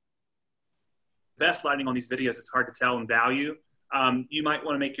the best lighting on these videos, it's hard to tell in value. You might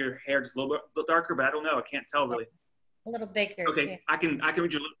want to make your hair just a little bit darker, but I don't know. I can't tell really. A little bigger. Okay, too. I can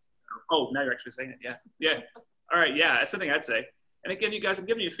read your. Oh, now you're actually saying it. Yeah, yeah. All right, yeah, that's something I'd say. And again, you guys, I'm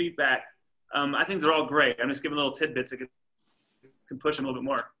giving you feedback. I think they're all great. I'm just giving little tidbits that can push them a little bit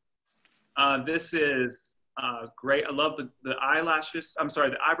more. This is great. I love the eyelashes. I'm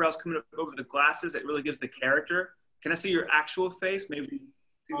sorry, the eyebrows coming up over the glasses. It really gives the character. Can I see your actual face? Maybe.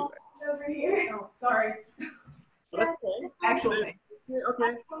 See Over here. Oh, sorry. Actual face. Okay.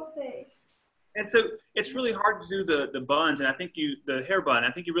 Actual face. And so it's really hard to do the buns, and I think the hair bun.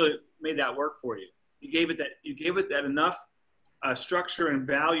 I think you really made that work for you. You gave it that enough structure and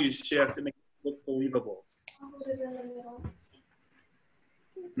value shift to make it look believable.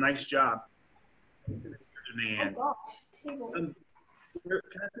 Nice job. Man. Oh, gosh. Can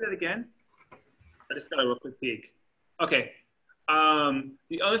I say that again? I just got a real quick peek. Okay.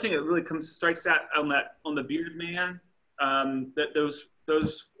 The other thing that really strikes out on the bearded man, that those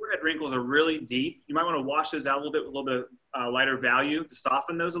forehead wrinkles are really deep. You might want to wash those out a little bit with a little bit of lighter value to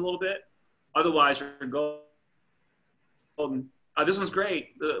soften those a little bit. Otherwise, you're golden. This one's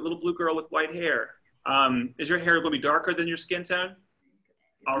great. The little blue girl with white hair. Is your hair going to be darker than your skin tone?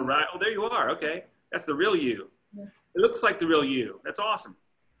 All right. Oh, there you are. Okay. That's the real you. It looks like the real you. That's awesome.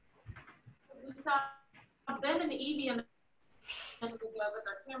 We saw Ben and Evie a minute ago with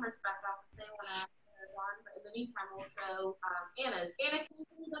our cameras back off if they want to one, but in the meantime, we'll show Anna's. Anna, can you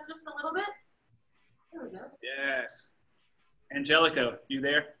use up just a little bit? There we go. Yes. Angelica, you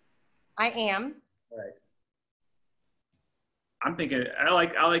there? I am. All right. I'm thinking, I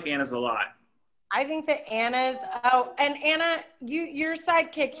like Anna's a lot. I think that Anna's, oh, and Anna, your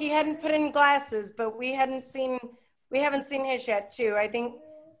sidekick, he hadn't put in glasses, but we haven't seen his yet too. I think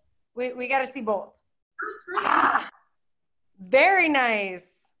we got to see both. Ah, very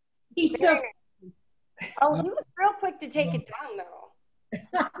nice. He's very so. nice. Oh, he was real quick to take it down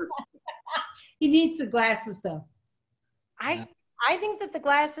though. He needs the glasses though. I think that the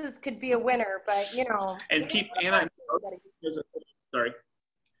glasses could be a winner, but you know. And keep Anna. Sorry.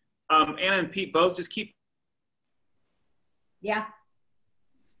 Anna and Pete both just keep. Yeah.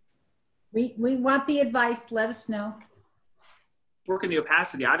 We want the advice. Let us know. Working the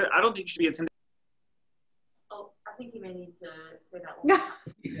opacity. I don't think you should be intimidated. Oh, I think you may need to say that one.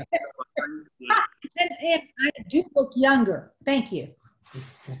 And I do look younger. Thank you.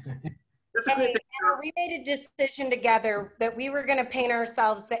 Hey, Anna, we made a decision together that we were going to paint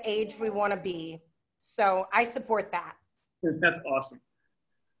ourselves the age we want to be. So I support that. That's awesome.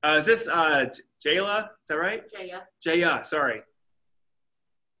 Is this Jayla? Is that right? Jaya. Jaya, sorry.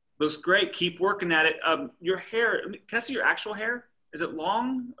 Looks great. Keep working at it. Your hair, can I see your actual hair? Is it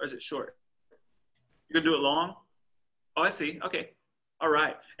long or is it short? You're gonna do it long? Oh, I see. Okay. All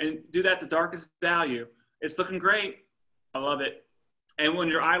right. And do that to darkest value. It's looking great. I love it. And when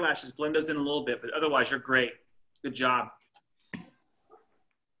your eyelashes blend those in a little bit, but otherwise you're great. Good job.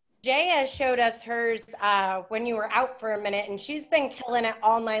 Jaya showed us hers when you were out for a minute, and she's been killing it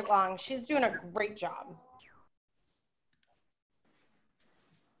all night long. She's doing a great job.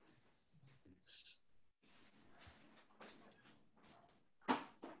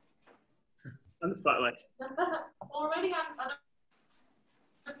 On the spotlight. Well, we're waiting on other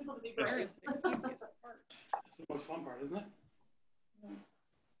people to be brave. That's the most fun part, isn't it?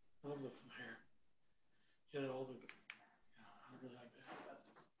 I love the hair. Get it all the. I really like that.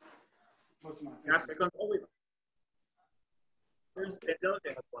 That's most of my favorite. Where's the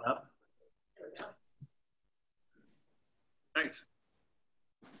MLK one up? There we go. Nice.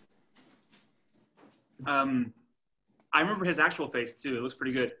 I remember his actual face too. It looks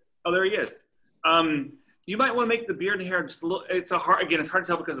pretty good. Oh, there he is. You might want to make the beard and hair just a little. It's hard to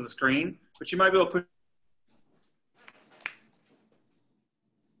tell because of the screen, but you might be able to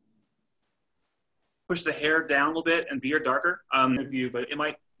push the hair down a little bit and beard darker. View, but you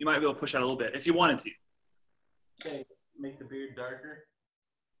might be able to push out a little bit if you wanted to. Okay, make the beard darker.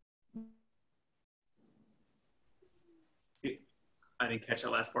 I didn't catch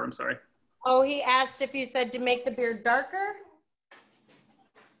that last part. I'm sorry. Oh, he asked if you said to make the beard darker?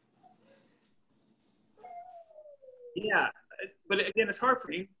 Yeah, but again, it's hard for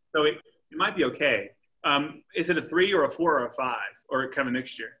me, so it might be okay. Is it a 3 or a 4 or a 5 or kind of a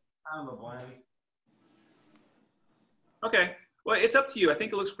mixture? Kind of a blend. Okay, well, it's up to you. I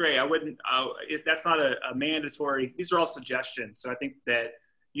think it looks great. I wouldn't, that's not a mandatory, these are all suggestions. So I think that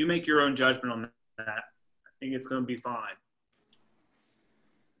you make your own judgment on that. I think it's going to be fine.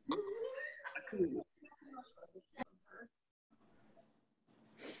 I see.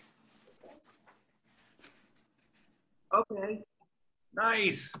 Okay,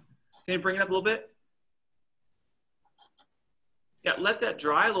 nice. Can you bring it up a little bit? Yeah, let that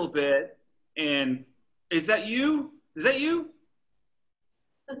dry a little bit. And is that you? Is that you?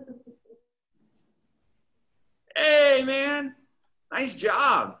 Hey, man. Nice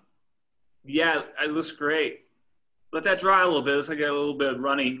job. Yeah, it looks great. Let that dry a little bit. It's like a little bit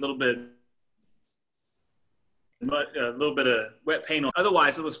runny, a little bit of wet paint on.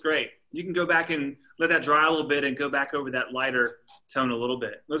 Otherwise, it looks great. You can go back and let that dry a little bit and go back over that lighter tone a little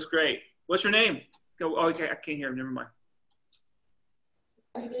bit. Looks great. What's your name? Go. Oh, okay, I can't hear him. Never mind.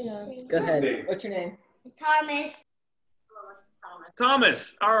 Go ahead. What's your name? Thomas.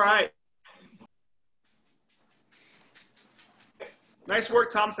 Thomas. All right. Nice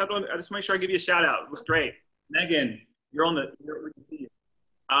work, Thomas. I just make sure I give you a shout out. It looks great. Megan, you're on the. We can see you.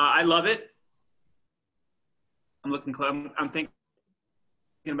 I love it. I'm looking. I'm thinking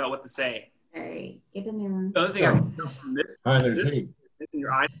about what to say. All right, get in there. The other thing I can tell from this, Hi, there's me. in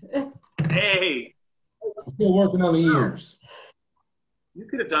your eye. Hey, I'm still working on the ears. you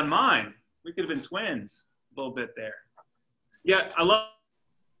could have done mine. We could have been twins a little bit there. Yeah, I love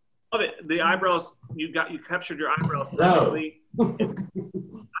it. The eyebrows, you captured your eyebrows perfectly. I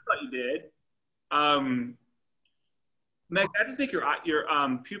thought you did. Meg, I just make your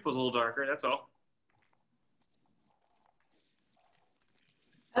pupils a little darker. That's all.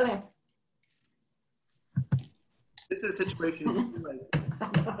 Okay. This is a situation.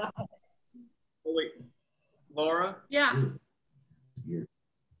 Oh wait, Laura. Yeah.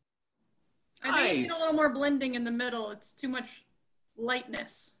 I think I need a Nice. little more blending in the middle. It's too much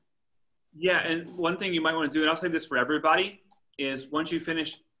lightness. Yeah, and one thing you might want to do, and I'll say this for everybody, is once you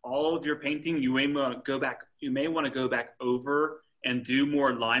finish all of your painting, you may want to go back. You may want to go back over and do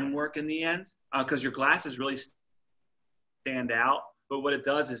more line work in the end, because your glasses really stand out. But what it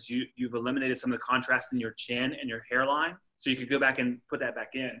does is you've eliminated some of the contrast in your chin and your hairline, so you could go back and put that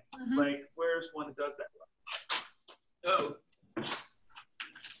back in. Mm-hmm. Like, where's one that does that? Oh.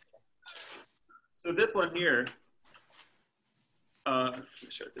 So this one here, let me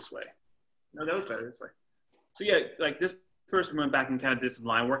show it this way. No, that was better this way. So yeah, like this person went back and kind of did some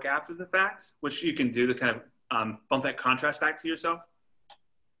line work after the fact, which you can do to kind of bump that contrast back to yourself.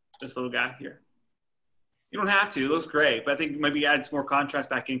 This little guy here. You don't have to, it looks great, but I think maybe adding some more contrast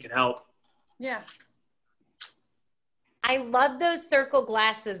back in could help. Yeah. I love those circle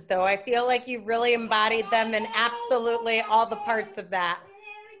glasses though. I feel like you really embodied them in absolutely all the parts of that.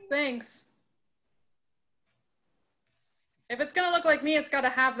 Thanks. If it's gonna look like me, it's gotta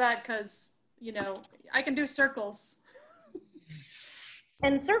have that because, you know, I can do circles.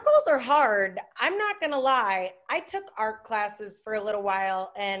 And circles are hard. I'm not gonna lie. I took art classes for a little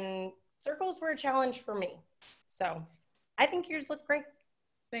while and circles were a challenge for me. So I think yours look great.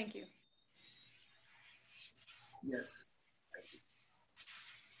 Thank you. Yes.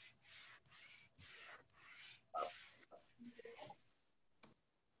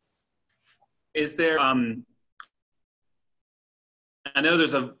 Is there I know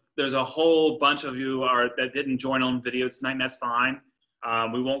there's a whole bunch of you that didn't join on video tonight, and that's fine.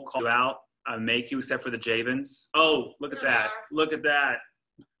 We won't call you out, make you, except for the Javens. Oh, look at that! Look at that!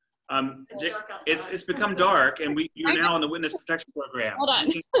 It's become dark, and you're now on the witness protection program. Hold on.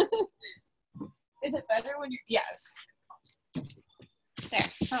 Is it better when you're? Yes. There.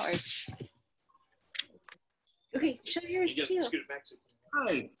 That works. Okay, show yours too.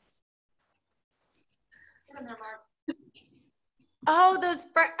 Nice. Oh,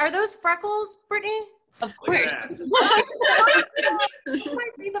 are those freckles, Brittany? Of course. This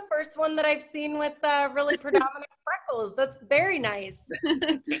might be the first one that I've seen with really predominant freckles. That's very nice.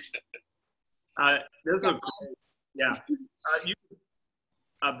 Those are, yeah.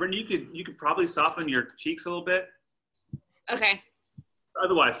 Brittany, you could probably soften your cheeks a little bit. Okay.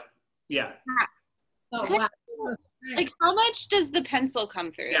 Otherwise, yeah. Oh, wow. Like, how much does the pencil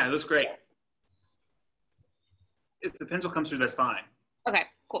come through? Yeah, it looks great. If the pencil comes through, that's fine. Okay,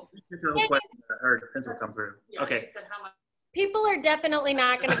 cool. That's the whole question. I heard pencil come through. Okay. People are definitely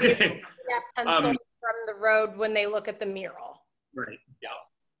not going to be able to see that pencil from the road when they look at the mural. Right. Yeah.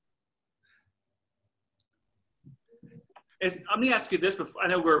 Let me ask you this before. I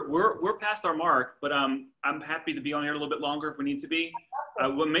know we're past our mark, but I'm happy to be on here a little bit longer if we need to be.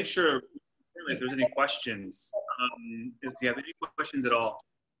 We'll make sure if there's any questions. If you have any questions at all.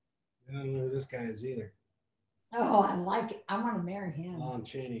 I don't know who this guy is either. Oh, I like it. I want to marry him. Lon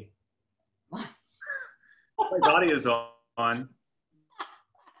Chaney. My audio's on.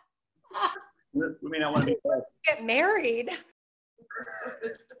 We may not want to be close. Get married.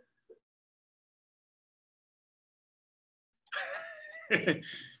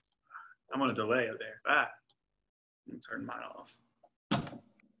 I'm on a delay up there. Let me turn mine off.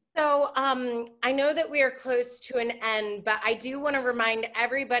 So I know that we are close to an end, but I do want to remind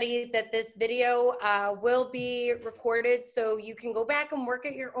everybody that this video will be recorded, so you can go back and work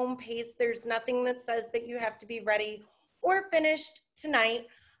at your own pace. There's nothing that says that you have to be ready or finished tonight.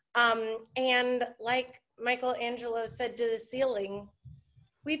 And like Michelangelo said to the ceiling,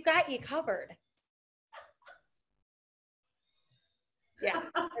 we've got you covered. Yeah,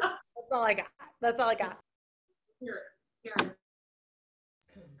 that's all I got. That's all I got. Here.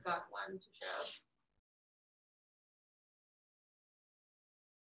 Got one to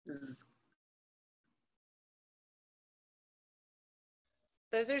show.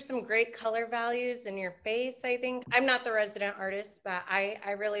 Those are some great color values in your face, I think. I'm not the resident artist, but I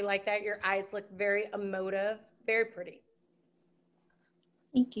really like that. Your eyes look very emotive, very pretty.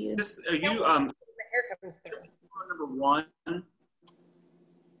 Thank you. Are you the hair comes through. Number one?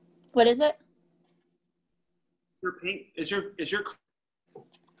 What is it? Your paint is your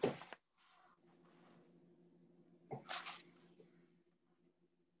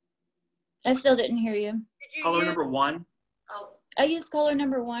I still didn't hear you. color number one? I used color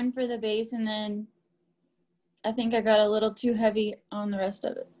number 1 for the base, and then I think I got a little too heavy on the rest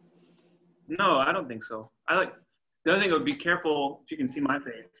of it. No, I don't think so. The other thing would be careful if you can see my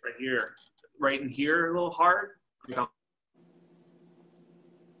face right here. Right in here, a little hard.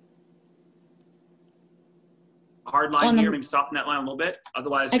 Hard line here, maybe soften that line a little bit.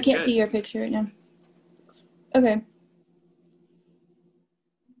 Otherwise, I can't see your picture right now. Okay.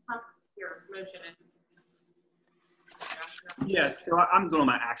 Here, motion it. Yes, so I'm doing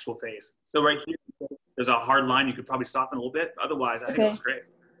my actual face. So right here, there's a hard line you could probably soften a little bit. Otherwise, I think that's great.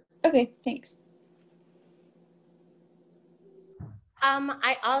 Okay, thanks.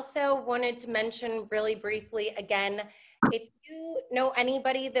 I also wanted to mention really briefly again, if you know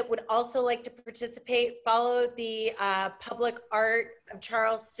anybody that would also like to participate, follow the Public Art of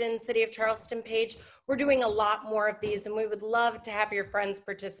Charleston, City of Charleston page. We're doing a lot more of these and we would love to have your friends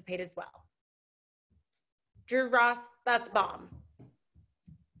participate as well. Drew Ross, that's bomb.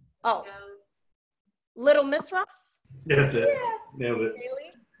 Oh, Little Miss Ross? That's it. Nailed it.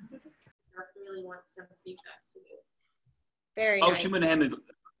 Really? Really wants some feedback to you. Very nice. nice. She went ahead and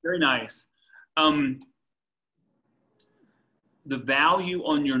very nice. the value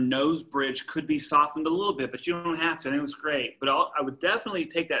on your nose bridge could be softened a little bit, but you don't have to. I think it looks great. But I would definitely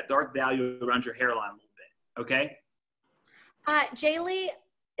take that dark value around your hairline a little bit, okay? Jaylee,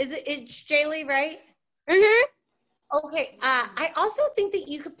 it's Jaylee, right? Mm-hmm. Okay, I also think that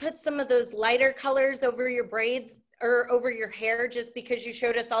you could put some of those lighter colors over your braids or over your hair, just because you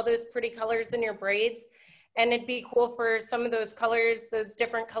showed us all those pretty colors in your braids. And it'd be cool for some of those colors, those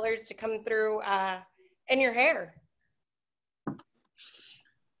different colors to come through in your hair.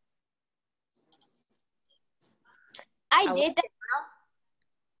 I did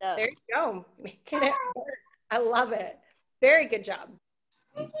that. There you go, making it work. I love it. Very good job.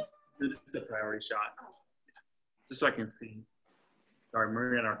 This is the priority shot. Just so I can see. Sorry,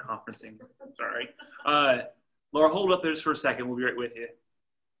 Maria and our conferencing. Sorry. Laura, hold up there just for a second. We'll be right with you.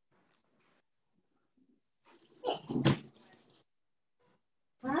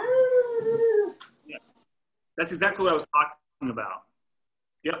 Yeah. That's exactly what I was talking about.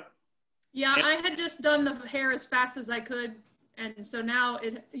 Yep. Yeah, I had just done the hair as fast as I could. And so now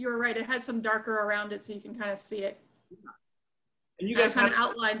you're right, it has some darker around it so you can kind of see it. And you guys kind of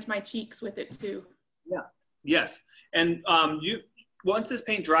outlined my cheeks with it too. Yeah. Yes. And once this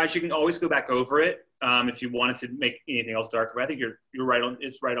paint dries, you can always go back over it if you wanted to make anything else darker. But I think you're right on.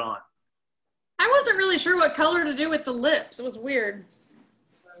 It's right on. I wasn't really sure what color to do with the lips. It was weird.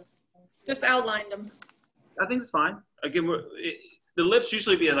 Just outlined them. I think it's fine. Again, the lips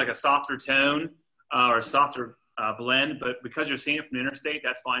usually be like a softer tone or a softer blend, but because you're seeing it from the interstate,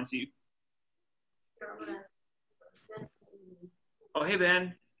 that's fine. So oh, hey,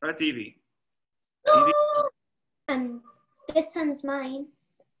 Ben. That's Evie. Evie? This one's mine.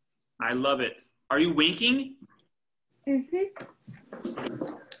 I love it. Are you winking? Mm-hmm.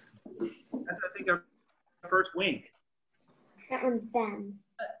 That's, I think, our first wink. That one's Ben.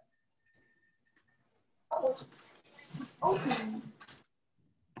 Open.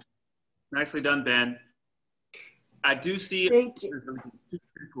 Nicely done, Ben. I do see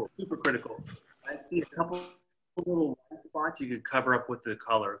super critical. I see a couple little white spots you could cover up with the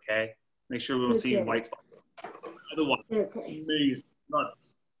color, okay? Make sure we don't see white spots. Otherwise, amazing.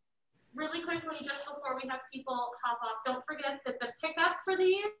 Nuts. Really quickly, just before we have people hop off, don't forget that the pickup for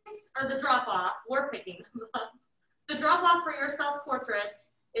these, or the drop off, we're picking them up. The drop off for your self-portraits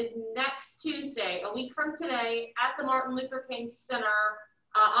is next Tuesday, a week from today, at the Martin Luther King Center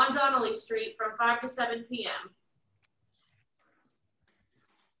on Donnelly Street from 5 to 7 p.m.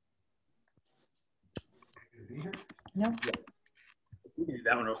 No. We can do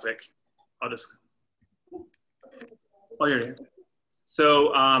that one real quick. I'll just. Oh, here it is.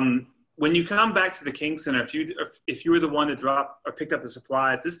 So when you come back to the King Center, if you were the one to drop or picked up the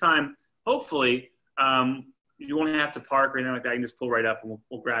supplies this time, hopefully you won't have to park or anything like that. You can just pull right up and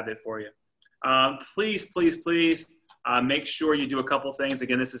we'll grab it for you. Please, please, please make sure you do a couple things.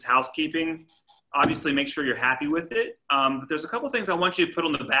 Again, this is housekeeping. Obviously, make sure you're happy with it. But there's a couple things I want you to put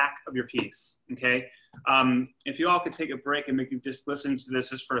on the back of your piece, okay? If you all could take a break and maybe just listen to this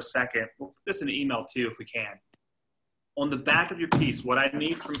just for a second. We'll put this in an email too if we can. On the back of your piece, what I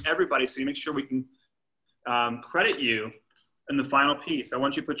need from everybody, so you make sure we can credit you in the final piece. I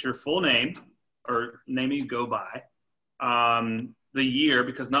want you to put your full name or name you go by, the year,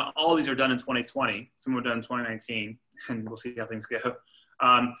 because not all of these are done in 2020. Some are done in 2019, and we'll see how things go.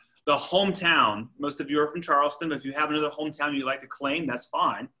 The hometown, most of you are from Charleston, but if you have another hometown you'd like to claim, that's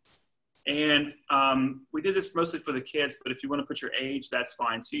fine. And we did this mostly for the kids, but if you want to put your age, that's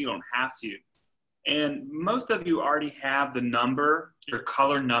fine too. You don't have to. And most of you already have the number, your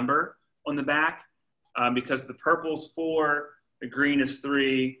color number on the back, because the purple's 4, the green is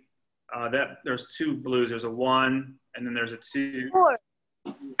 3, there's 2 blues, there's a 1, and then there's a 2. 4.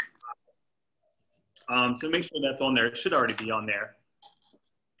 So make sure that's on there. It should already be on there.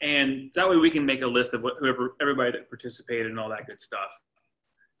 And that way we can make a list of everybody that participated and all that good stuff.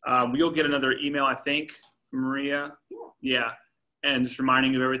 You'll get another email, I think, from Maria. Yeah. And just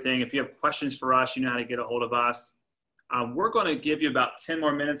reminding you of everything. If you have questions for us, you know how to get a hold of us. We're going to give you about 10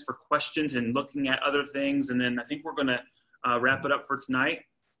 more minutes for questions and looking at other things. And then I think we're going to wrap it up for tonight.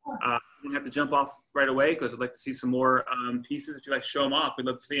 You don't have to jump off right away because I'd like to see some more pieces. If you'd like to show them off, we'd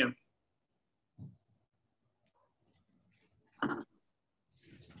love to see them.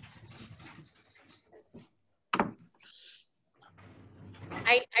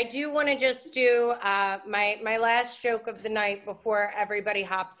 I do want to just do my last joke of the night before everybody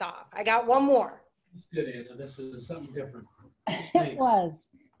hops off. I got one more. Good, Anna. This is something different. It was.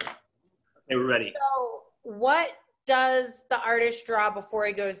 Okay, we're ready. So what does the artist draw before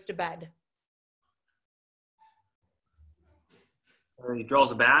he goes to bed? He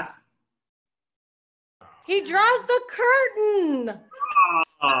draws a bath. He draws the curtain.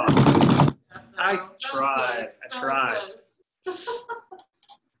 I tried.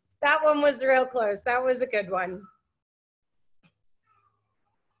 That one was real close. That was a good one.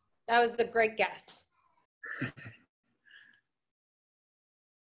 That was the great guess.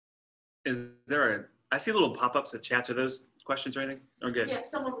 Is there I see little pop-ups at chats. Are those questions or anything? Or good? Yeah,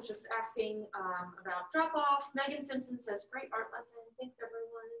 someone was just asking about drop-off. Megan Simpson says, great art lesson. Thanks, everyone.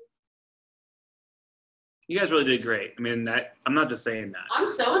 You guys really did great. I mean, I'm not just saying that. I'm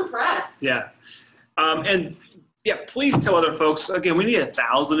so impressed. Yeah. And yeah, please tell other folks. Again, we need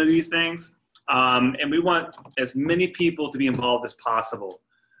 1,000 of these things. And we want as many people to be involved as possible.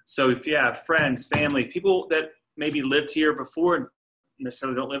 So if you have friends, family, people that maybe lived here before and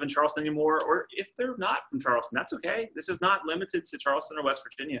necessarily don't live in Charleston anymore, or if they're not from Charleston, that's okay. This is not limited to Charleston or West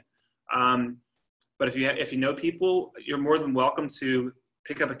Virginia. But if you know people, you're more than welcome to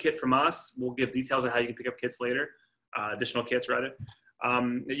pick up a kit from us. We'll give details of how you can pick up kits later, additional kits rather,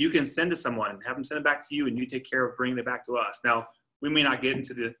 that you can send to someone and have them send it back to you, and you take care of bringing it back to us. Now, we may not get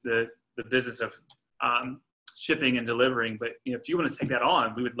into the business of shipping and delivering, but if you want to take that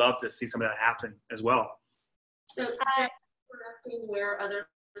on, we would love to see some of that happen as well. So we're asking where others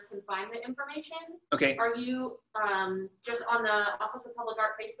can find the information. Okay. Are you just on the Office of Public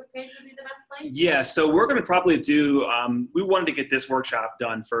Art Facebook page would be the best place? Yeah, so we're going to probably do, we wanted to get this workshop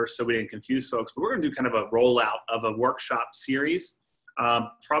done first so we didn't confuse folks, but we're going to do kind of a rollout of a workshop series.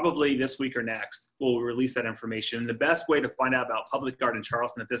 Probably this week or next, we'll release that information. And the best way to find out about public art in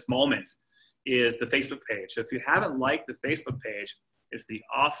Charleston at this moment is the Facebook page. So if you haven't liked the Facebook page, it's the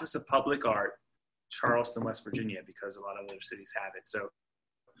Office of Public Art, Charleston, West Virginia, because a lot of other cities have it. So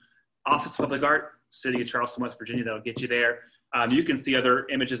Office of Public Art, City of Charleston, West Virginia, that'll get you there. You can see other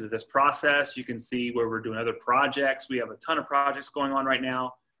images of this process. You can see where we're doing other projects. We have a ton of projects going on right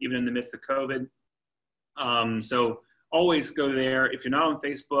now, even in the midst of COVID. So always go there. If you're not on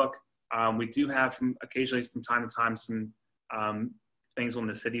Facebook, we do have occasionally from time to time some things on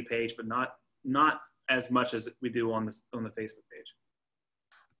the city page, but not as much as we do on the Facebook page.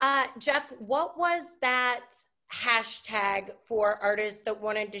 Jeff, what was that hashtag for artists that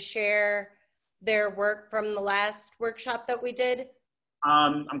wanted to share their work from the last workshop that we did?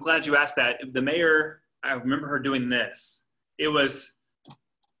 I'm glad you asked that. The mayor, I remember her doing this. It was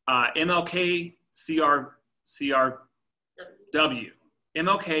MLK CRW. MLK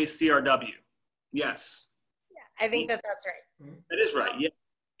CRW. Yes. Yeah, I think that's right. That is right. Yeah.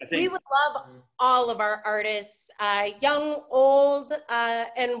 We would love all of our artists, young, old,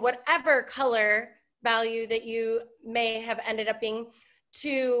 and whatever color value that you may have ended up being,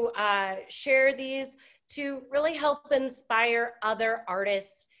 to share these to really help inspire other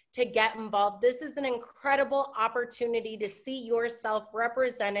artists to get involved. This is an incredible opportunity to see yourself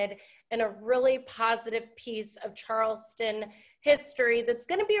represented in a really positive piece of Charleston history that's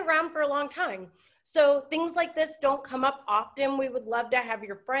going to be around for a long time. So things like this don't come up often. We would love to have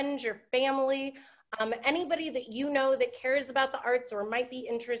your friends, your family, anybody that you know that cares about the arts or might be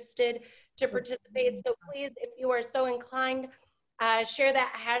interested to participate. So please, if you are so inclined, share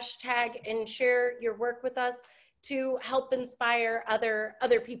that hashtag and share your work with us to help inspire other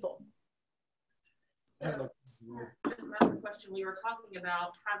people. So, another question, we were talking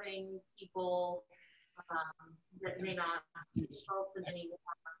about having people that may not be Charleston anymore.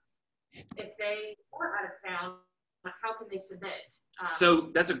 If they are out of town, how can they submit? So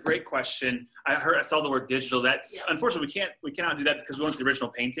that's a great question. I saw the word digital. That's unfortunately we cannot do that because we want the original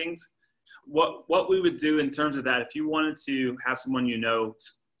paintings. What we would do in terms of that, if you wanted to have someone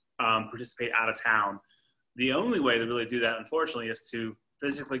participate out of town, the only way to really do that, unfortunately, is to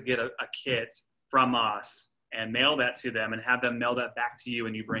physically get a kit from us and mail that to them and have them mail that back to you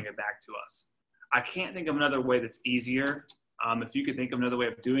and you bring it back to us. I can't think of another way that's easier. If you could think of another way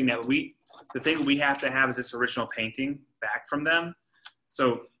of doing that, the thing we have to have is this original painting back from them.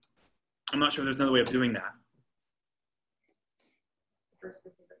 So I'm not sure if there's another way of doing that.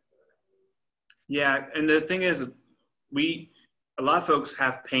 Yeah, and the thing is, a lot of folks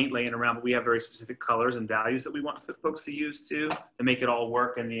have paint laying around, but we have very specific colors and values that we want folks to use to make it all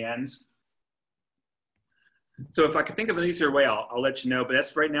work in the end. So if I could think of an easier way, I'll let you know. But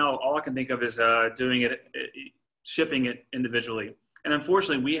that's right now, all I can think of is doing it, shipping it individually. And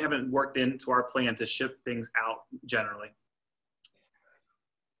unfortunately, we haven't worked into our plan to ship things out generally.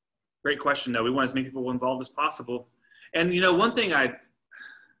 Great question, though. We want as many people involved as possible. And one thing I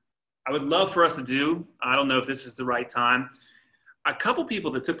would love for us to do, I don't know if this is the right time, a couple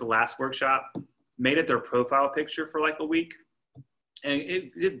people that took the last workshop made it their profile picture for like a week. And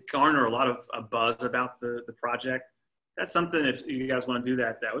it did garner a lot of buzz about the project. That's something, if you guys want to do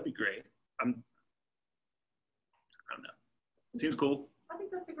that, that would be great. I don't know. Seems cool. I think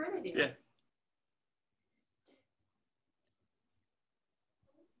that's a great idea. Yeah.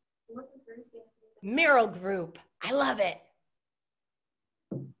 Mural group. I love it.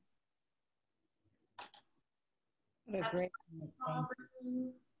 What a great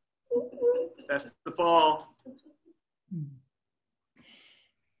FestivFALL.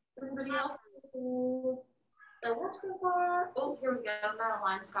 Everybody else? That works so far. Oh, here we go.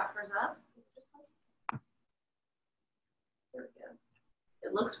 Maraline's got hers up. There we go.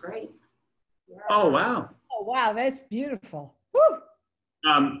 It looks great. Yeah. Oh, wow. Oh, wow, that's beautiful. Woo!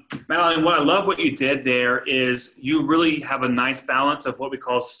 Madeline, what I love what you did there is you really have a nice balance of what we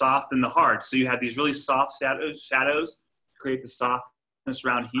call soft and the hard. So you have these really soft shadows to create the softness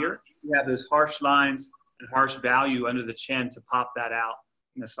around here. You have those harsh lines and harsh value under the chin to pop that out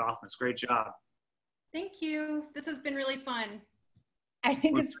in the softness. Great job. Thank you. This has been really fun. I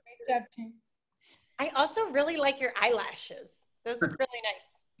think it's a great job too. I also really like your eyelashes. Those look really nice.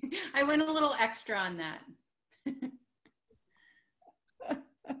 I went a little extra on that.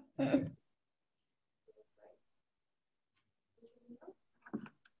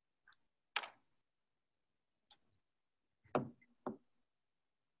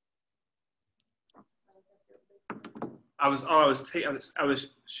 I was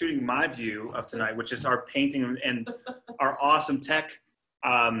shooting my view of tonight, which is our painting and our awesome tech,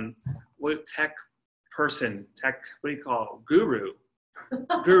 what do you call it? Guru.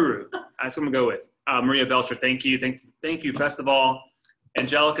 That's what I'm gonna go with. Maria Belcher, thank you. Thank you, FestivFALL.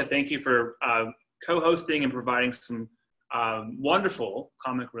 Angelica, thank you for co-hosting and providing some wonderful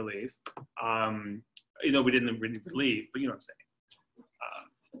comic relief. You know, we didn't really relieve, but you know what I'm saying.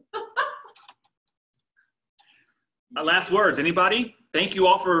 Last words, anybody? Thank you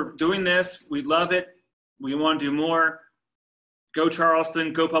all for doing this. We love it. We want to do more. Go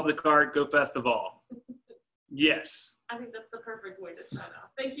Charleston, go Public Art, go FestivFALL. Yes. I think that's the perfect way to sign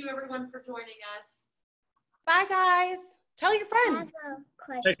off. Thank you everyone for joining us. Bye guys. Tell your friends. I have a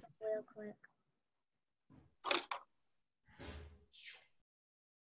question real quick.